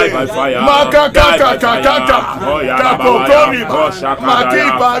 Hey! Die by fire.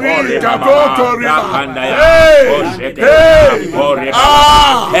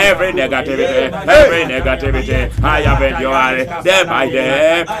 Every negativity, I have endured day by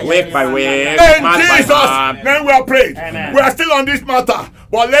day, week by week, month by month. Then we are praying. We are still on this matter,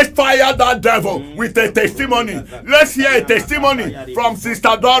 but let's fire that devil with a testimony. Let's hear a testimony from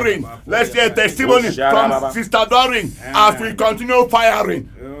Sister Doreen. Let's hear a testimony from Sister Doreen as we continue firing.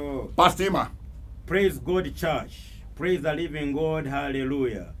 Pastor Ima. Praise God, church. Praise the living God.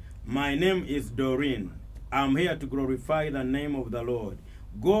 Hallelujah. My name is Doreen. I'm here to glorify the name of the Lord.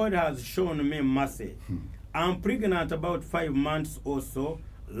 God has shown me mercy. I'm pregnant about 5 months or so.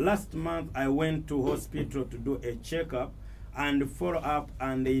 Last month, I went to hospital to do a checkup and follow up,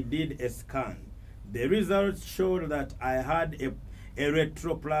 and they did a scan. The results showed that I had a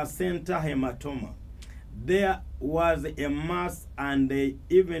retroplacenta hematoma. There was a mass, and they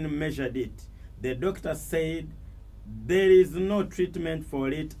even measured it. The doctor said there is no treatment for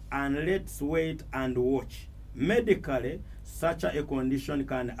it, and let's wait and watch. Medically, such a condition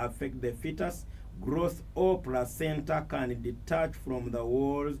can affect the fetus growth, or placenta can detach from the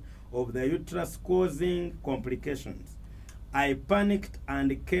walls of the uterus, causing complications. I panicked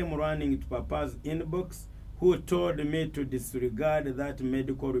and came running to Papa's inbox, who told me to disregard that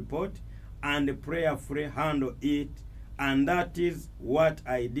medical report and prayerfully handle it, and that is what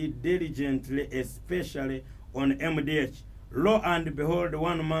I did diligently, especially on MDH. Lo and behold,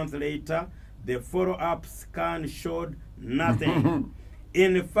 1 month later, the follow-up scan showed nothing.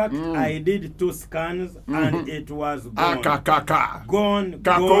 In fact, I did 2 scans and it was gone. Gone,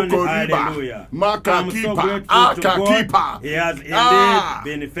 hallelujah. I'm so grateful to God. He has indeed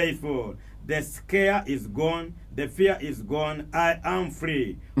been faithful. The scare is gone. The fear is gone. I am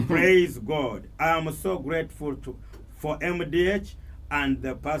free. Praise God. I am so grateful for MDH and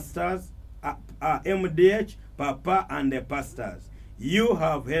the pastors, MDH, Papa and the pastors. You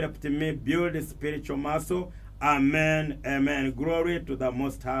have helped me build spiritual muscle. Amen, amen. Glory to the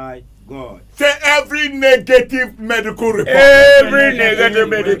Most High God. Say every negative medical report. Every negative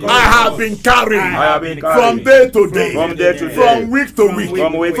medical report I have been carrying from day to day, from week to week,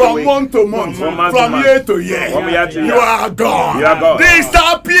 from month to month, from year to year. You are gone.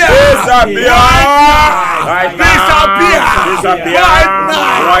 Disappear.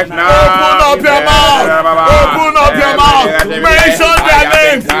 Right now. Open up your mouth. Open up your mouth. Mention their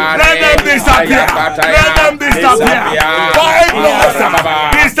names. Let them disappear. Let them disappear. Five loss.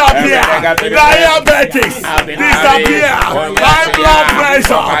 Disappear. Diabetes. Disappear. High blood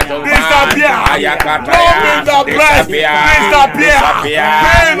pressure. Disappear. Lump in the breast. Disappear.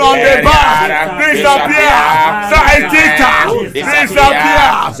 Pain on the back. Disappear. Sciatica. Disappear.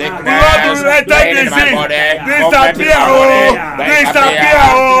 Blood-related disease. Disappear. Disappear.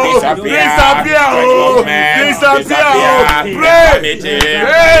 Disappear. Disappear. Pray.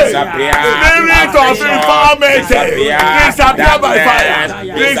 Spirit of infirmity. Disappear by fire.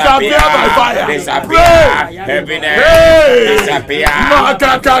 Disappear by fire. Pray. Disappear.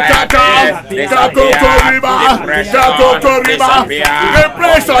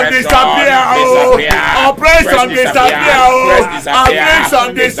 Depression disappear. Oppression disappear. Affliction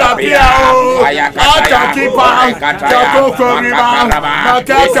disappear.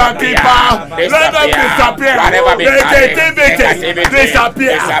 Let them disappear. Negativity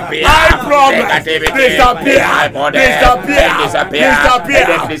disappear. High problems disappear.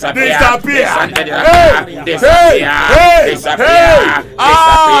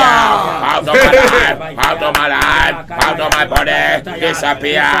 Out of my life, out of my body,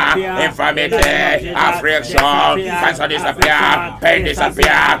 disappear. Infirmity, affliction, cancer disappear, pain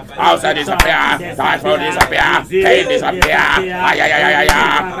disappear, ulcer disappear, typhoid disappear, pain disappear,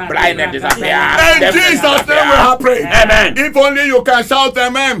 blindness disappear. In Jesus' name we have prayed. Amen. If only you can shout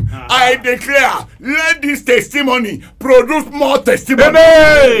amen. I declare, let this testimony produce more testimony.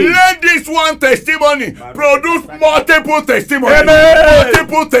 Amen. Let this one testimony produce multiple testimony. Amen.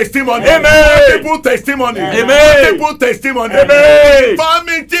 Multiple testimony. Amen. Multiple testimony. Amen. Multiple testimony. Amen.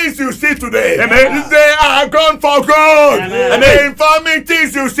 Infirmities you see today, Amen. they are gone for good. Amen. The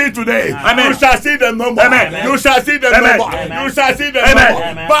infirmities you see today, Amen. you shall see them no more. Amen. You shall see them Amen. no more. Amen. You shall see them Amen.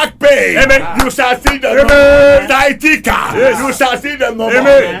 no more. Back pain, Amen. you shall see them Amen. no more. Sciatica, Yes. you shall see them no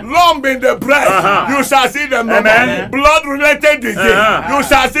Amen. more. Lump in the breast, you shall see them no Amen. more. Blood-related disease, you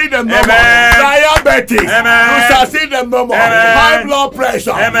shall see them no more. Amen. Diabetes, Amen. you shall see them no more. Amen. High blood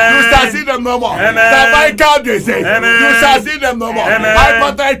pressure, Amen. you shall see them no more. Amen. Cervical disease, Amen. you shall see them no more. Amen.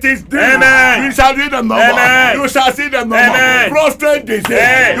 Hepatitis D, Amen. you shall see them no Amen. more. You shall see them no Amen. more. Prostate disease,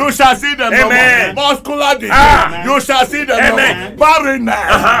 Amen. you shall see them no Amen. more. Muscular disease, Ah. you shall see them no Amen. more.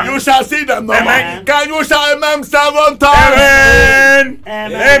 Barrenness, you shall see them no more. Amen. Can you shout amen 7 times? Amen.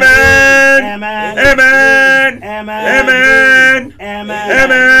 Amen. Amen. Amen. Amen. Amen.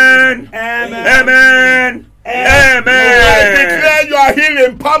 Amen. Amen. Amen. I declare you are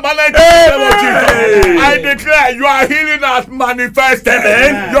healing permanently. I declare you are healing as manifested.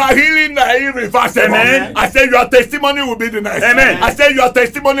 Amen. You are healing irreversible. Amen. I say your testimony will be the next. Amen. I say your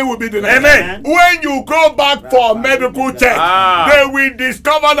testimony will be the next. Amen. When you go back for medical check, they will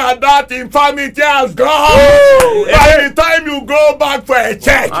discover that infirmity has gone. By the time you go back for a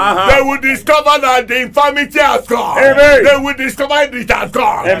check, they will discover that the infirmity has gone. Amen. They will discover it has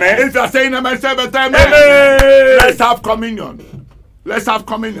gone. Amen. If you are saying amen 7 times, Amen. let's have communion. Let's have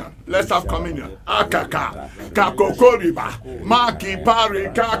communion. Let's have communion. Akaka. Kakokoriba. Maki pari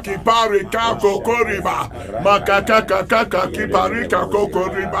kaki pari kakokoriba. Makaka kaki pari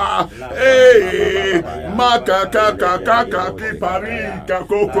kakokoriba. Hey. Makaka kaki pari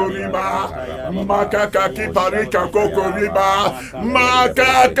kakokoriba. Makaka ki pari kakokoriba.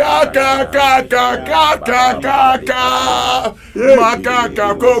 Makaka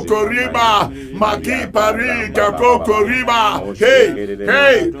Makaka kokoriba. Maki pari kakokoriba. Hey.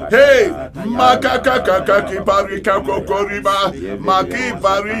 Hey, makaka kaki parika kokoriba, maki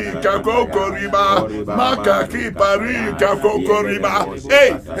parika kokoriba, makaki parika kokoriba.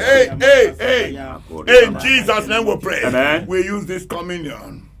 Hey. In Jesus' name we pray. Amen. We use this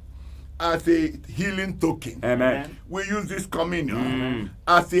communion as a healing token. Amen. We use this communion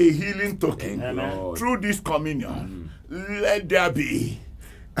as a healing token. Amen. Through this communion, let there be.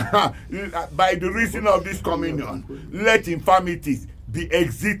 By the reason of this communion, let infirmities be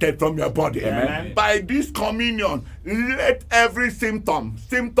exited from your body. Amen. By this communion, let every symptoms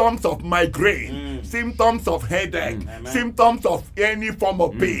of migraine, symptoms of headache, symptoms of any form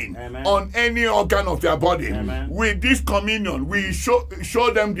of pain on any organ of your body, with this communion, we show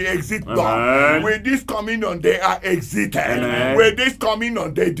them the exit door. With this communion, they are exited. With this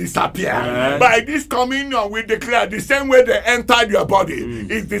communion, they disappear. By this communion, we declare the same way they entered your body,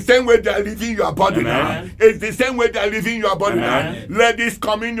 it's the same way they are leaving your body now. It's the same way they are leaving your body now. Let this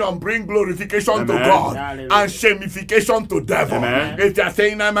communion bring glorification to God and shamification to devil. If you are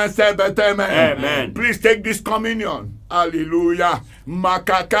saying amen, say better amen. Please take this communion. Hallelujah.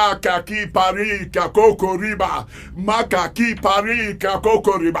 Makaka kaki pari kakoko riba. Makaki pari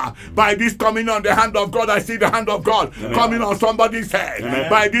kakoko riba. By this communion, the hand of God, I see the hand of God coming on somebody's head.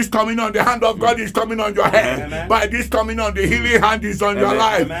 By this communion, the hand of God is coming on your head. By this communion, the healing hand is on your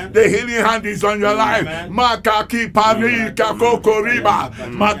life. The healing hand is on your life. Makaki pari kakoko riba.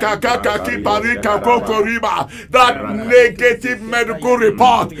 Makaka kaki pari kakoko riba. That negative medical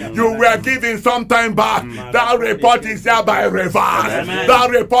report you were given some time back, that report is hereby reversed. That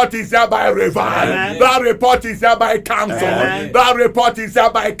report is hereby reversed. That report is hereby cancelled. That report is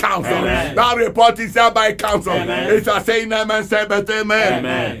hereby cancelled. That report is hereby cancelled. If you are saying amen, say better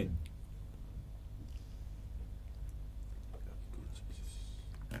amen.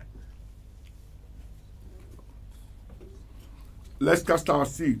 Let's cast our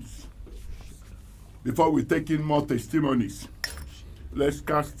seeds before we take in more testimonies. Let's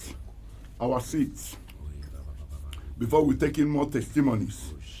cast our seeds before we take in more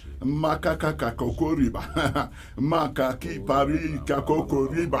testimonies. Makaka kokoriba. Makaki pari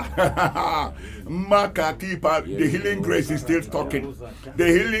kakokoriba. Makaki pari. The healing grace is still talking. The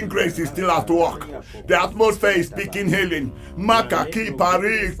healing grace is still at work. The atmosphere is speaking healing. Makaki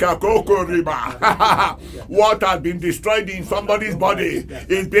pari kakokoriba. What has been destroyed in somebody's body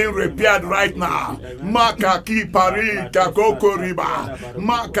is being repaired right now. Makaki pari kakokoriba.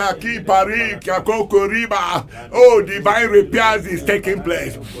 Makaki pari kakokoriba. Oh, divine repairs is taking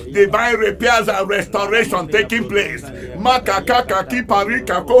place. Divine repairs and restoration taking place. Makaka ki pari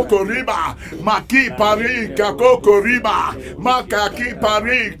kakoko riba. Maki pari kakoko riba. Makaki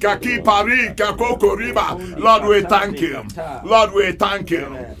pari kaki pari kakoko riba. Lord, we thank you. Lord, we thank you.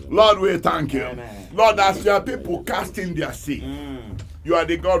 Lord, we thank you. Lord, as your people casting their seed, you are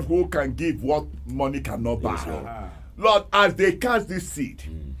the God who can give what money cannot buy. Lord, as they cast this seed,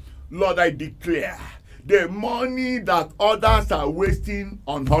 Lord, I declare the money that others are wasting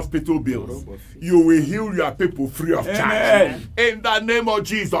on hospital bills, you will heal your people free of charge. In the name of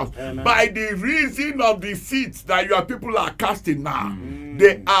Jesus. By the reason of the seeds that your people are casting now,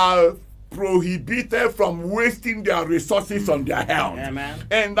 they are prohibited from wasting their resources on their health.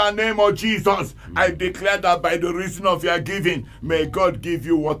 In the name of Jesus, I declare that by the reason of your giving, may God give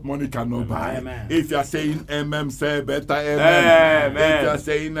you what money cannot buy. If you are saying amen, say better amen. If you are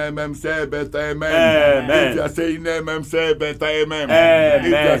saying amen, say better amen. If you are saying amen, say better amen. If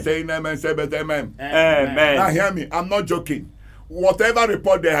you are saying amen, say better amen. Now hear me, I'm not joking. Whatever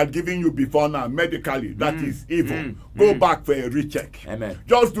report they had given you before now, medically, that is evil. Go back for a recheck.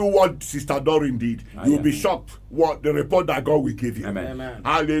 Just do what Sister Doreen did. You'll be shocked what the report that God will give you.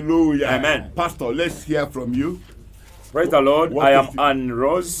 Hallelujah. Pastor, let's hear from you. Praise the Lord. I am Anne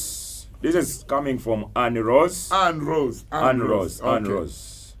Rose. This is coming from Anne Rose. Anne Rose.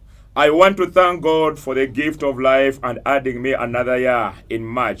 I want to thank God for the gift of life and adding me another year in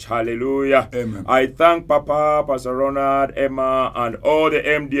March. Hallelujah. Amen. I thank Papa, Pastor Ronald, Emma, and all the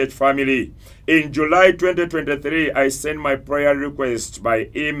MDH family. In July 2023, I sent my prayer request by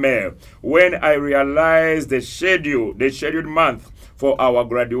email when I realized the scheduled month for our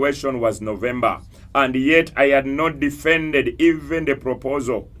graduation was November. and yet I had not defended even the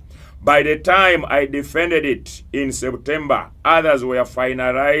proposal. By the time I defended it in September, others were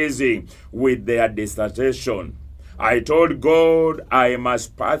finalizing with their dissertation. I told God I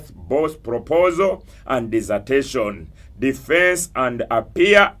must pass both proposal and dissertation, defense, and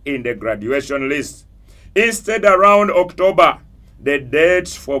appear in the graduation list. Instead, around October, the date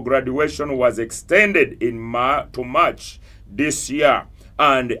for graduation was extended to March this year,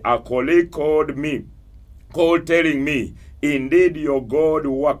 and a colleague called telling me, "Indeed, your God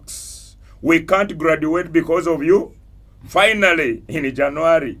works. We can't graduate because of you." Finally, in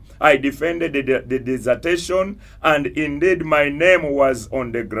January, I defended the dissertation, and indeed my name was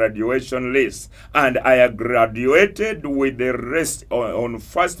on the graduation list. And I graduated with the rest on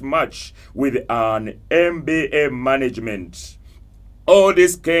 1st March with an MBA management. All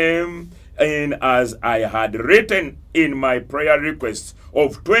this came in as I had written in my prayer request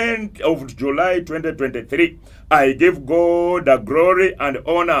of July 2023. I give God the glory and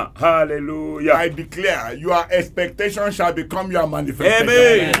honor. Hallelujah. I declare your expectation shall become your manifestation.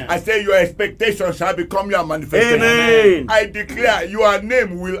 Amen. I say your expectation shall become your manifestation. Amen. I declare your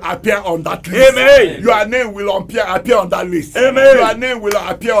name will appear on that list. Amen. Your name will appear on that list. Amen. Your name will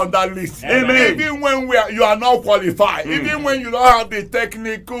appear on that list. Amen. Even when you are not qualified, even when you don't have the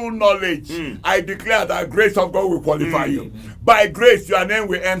technical knowledge, I declare that grace of God will qualify you. By grace, your name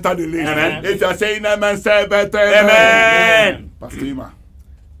will enter the list. Amen. If you are saying amen, say better. Amen. Pastor Ima.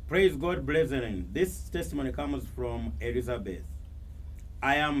 Praise God, brethren. This testimony comes from Elizabeth.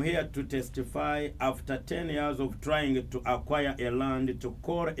 I am here to testify after 10 years of trying to acquire a land to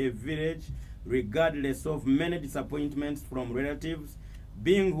call a village, regardless of many disappointments from relatives,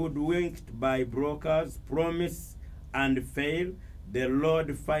 being hoodwinked by brokers, promise and fail. The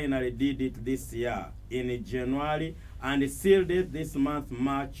Lord finally did it this year in January and sealed it this month,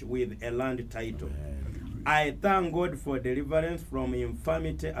 March, with a land title. I thank God for deliverance from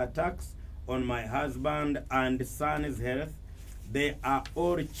infirmity attacks on my husband and son's health. They are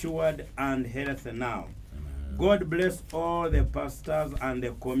all cured and healthy now. God bless all the pastors and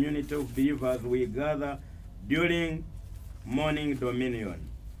the community of believers we gather during morning dominion.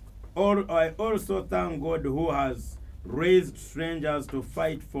 I also thank God who has raised strangers to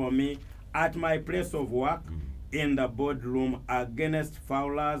fight for me at my place of work, in the boardroom, against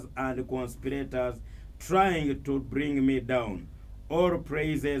foulers and conspirators trying to bring me down. All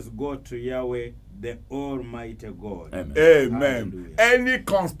praises go to Yahweh, the Almighty God. Amen. Amen. Any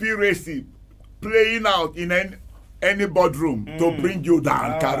conspiracy playing out in any boardroom to bring you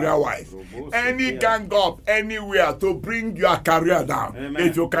down career-wise, any gang up anywhere to bring your career down,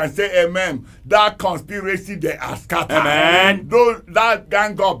 if you can say amen, that conspiracy, they are scattered. Amen. That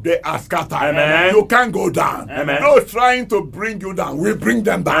gang up, they are scattered. Amen. You can't go down. Amen. Those trying to bring you down, we bring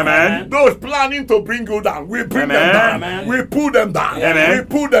them down. Amen. Those planning to bring you down, we bring them down. Amen. We pull them down. Amen. We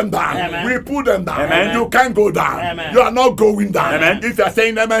pull them down. Amen. We pull them down. Amen. You can't go down. Amen. You are not going down. Amen. If you are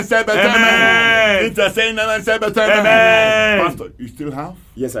saying amen, say better. Amen. If you are saying amen, say better. Amen. Pastor, you still have?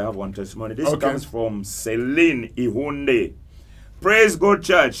 Yes, I have one testimony. This comes from Celine Ihunde. Praise God,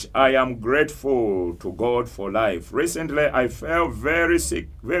 church. I am grateful to God for life. Recently, I felt very sick,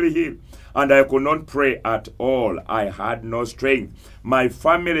 very ill, and I could not pray at all. I had no strength. My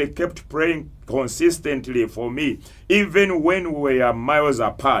family kept praying consistently for me, even when we were miles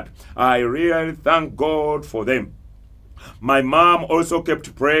apart. I really thank God for them. My mom also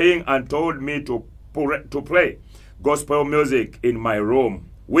kept praying and told me to play gospel music in my room,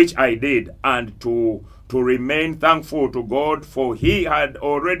 which I did, and to remain thankful to God, for He had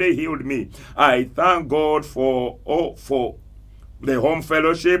already healed me. I thank God for the home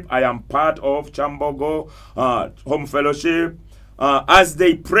fellowship I am part of, Chambogo home fellowship. As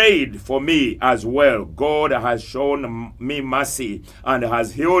they prayed for me as well, God has shown me mercy and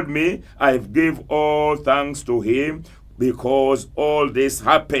has healed me. I give all thanks to Him, because all this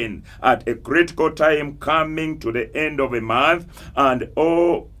happened at a critical time, coming to the end of a month and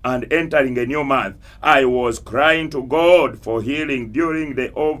entering a new month. I was crying to God for healing during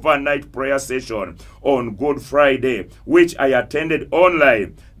the overnight prayer session on Good Friday, which I attended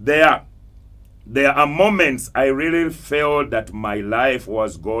online. There are moments I really felt that my life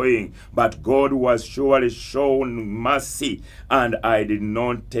was going, but God was surely showing mercy, and I did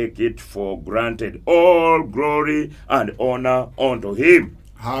not take it for granted. All glory and honor unto Him.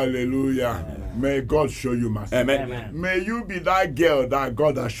 Hallelujah. Amen. May God show you mercy. Amen. Amen. May you be that girl that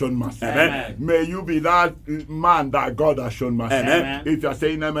God has shown mercy. Amen. May you be that man that God has shown mercy. Amen. If you are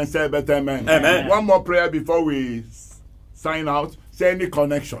saying amen, say better amen. Amen. One more prayer before we sign out. Say any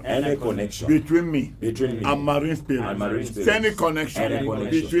connection. Any connection. Between me. And marine spirit. Say any connection.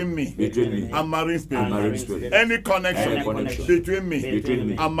 Between me. And marine spirit. Any connection. Between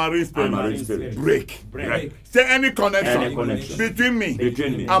me. And marine spirit. Break. Say any connection. Between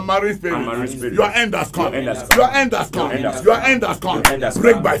me. And marine spirit. Your end has come. Your end has come. Your end has come.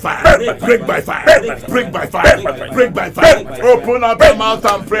 Break by fire. Break by fire. Break by fire. Break by fire. Open up your mouth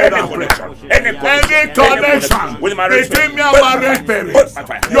and pray that prayer. Any connection between me and marine spirit.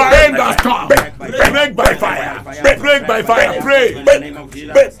 Your end has come. Break by fire. Break by fire. Pray. Break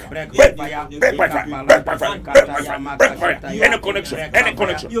by fire. Break by fire. Break fire. Any connection. Any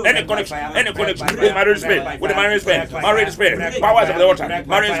connection. Any connection. Any connection with marine spirit. With the marine spirit. Marine spirit. Powers of the water.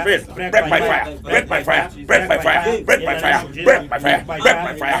 Marine spirit. Break by fire. Break by fire. Break by fire. Break by fire. Break by fire. Break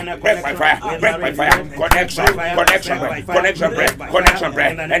by fire. Break by fire. Break by fire. Connection. Connection break. Connection break. Connection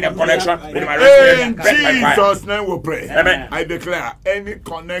break. Any connection with marine spirit. In Jesus' name we pray. Amen. I declare any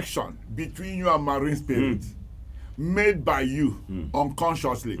connection between you and marine spirit made by you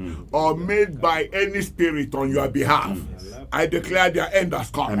unconsciously or made by any spirit on your behalf, I declare their end has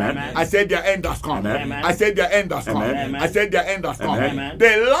come. Amen. I said their end has come. Amen. I said their end has come. Amen. I said their end has come. Amen.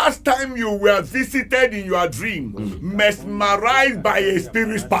 The last time you were visited in your dream, mesmerized by a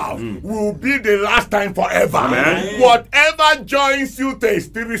spirit spouse, will be the last time forever. Amen. Whatever joins you to a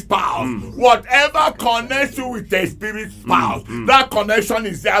spirit spouse, whatever connects you with a spirit spouse, that connection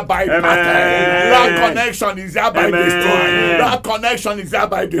is thereby parted. That connection is thereby destroyed. That connection is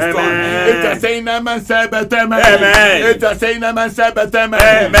thereby destroyed. It's a saying amen, say better amen. It's a saying amen, say better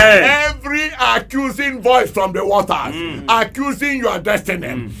amen. Every accusing voice from the waters, accusing your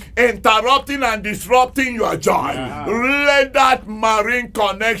destiny, interrupting and disrupting your joy, let that marine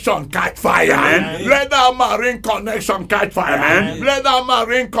connection catch fire. Let that marine connection catch fire. Let that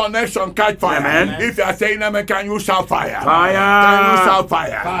marine connection catch fire. If you are saying amen, can you shout fire? Fire. Can you shout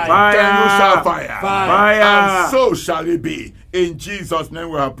fire? Fire. Can you shout fire? Fire. And so shall it be. In Jesus' name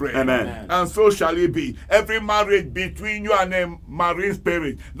we have prayed. Amen. And so shall it be. Every marriage between you and a marine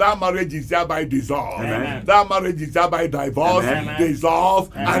spirit, that marriage is thereby dissolved. Amen. That marriage is thereby divorced,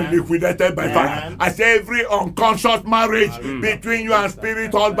 dissolved, and liquidated by fire. I say every unconscious marriage between you and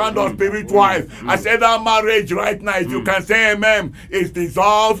spirit husband or spirit wife, I say that marriage right now, if you can say amen, is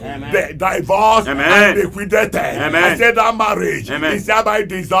dissolved, divorced, and liquidated. I say that marriage is thereby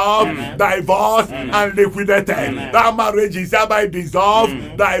dissolved, divorced, and liquidated. That marriage is thereby dissolved,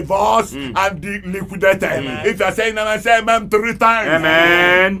 divorced, and liquidated. If you are saying amen, say amen 3 times.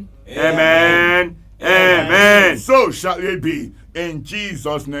 Amen. Amen. Amen. So shall it be. In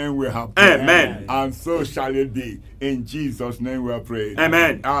Jesus' name we have prayed. Amen. And so shall it be. In Jesus' name we have prayed.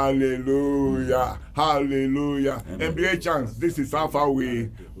 Amen. Hallelujah. Hallelujah. MDH chance, this is how far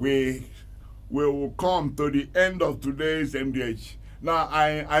we will come to the end of today's MDH. Now,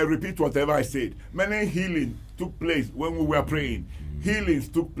 I repeat whatever I said. Many healing took place when we were praying. Healings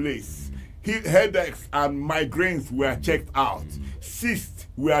took place. Headaches and migraines were checked out. Cysts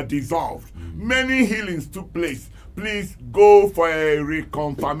were dissolved. Many healings took place. Please go for a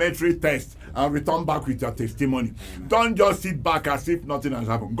reconfirmatory test and return back with your testimony. Don't just sit back as if nothing has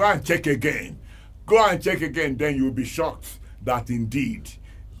happened. Go and check again. Go and check again. Then you'll be shocked that indeed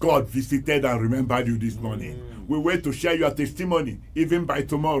God visited and remembered you this morning. We wait to share your testimony even by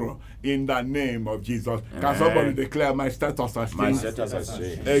tomorrow in the name of Jesus. Can somebody declare my status has changed? My status has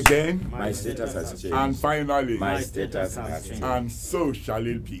changed. Again? My status has changed. And finally? My status has changed. And so shall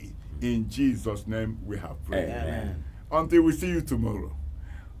it be. In Jesus' name we have prayed. Amen. Until we see you tomorrow,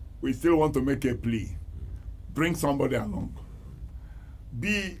 we still want to make a plea. Bring somebody along.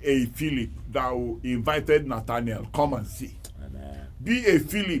 Be a Philip that invited Nathaniel. Come and see. Amen. Be a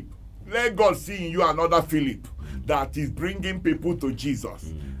Philip. Let God see in you another Philip that is bringing people to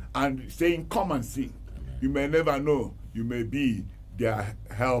Jesus and saying, come and see. You may never know. You may be their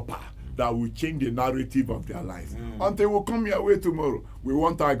helper that will change the narrative of their life. Until we come your way tomorrow, we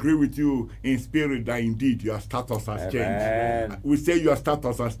want to agree with you in spirit that indeed your status has changed. We say your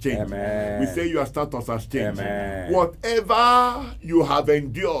status has changed. We say your status has changed. Whatever you have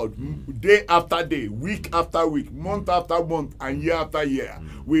endured day after day, week after week, month after month, and year after year,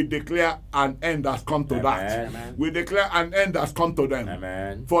 we declare an end has come to that. We declare an end has come to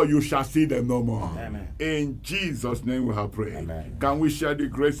them. For you shall see them no more. In Jesus' name we have prayed. Can we share the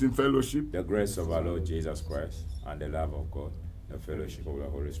grace in fellowship? The grace of our Lord Jesus Christ and the love of God, the fellowship of the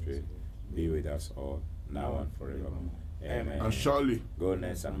Holy Spirit be with us all, now and forevermore. Amen. And surely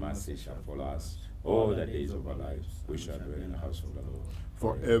goodness and mercy shall follow us all the days of our lives. We shall dwell in the house of the Lord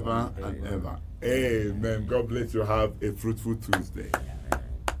forever and ever. Amen. God bless you. Have a fruitful Tuesday.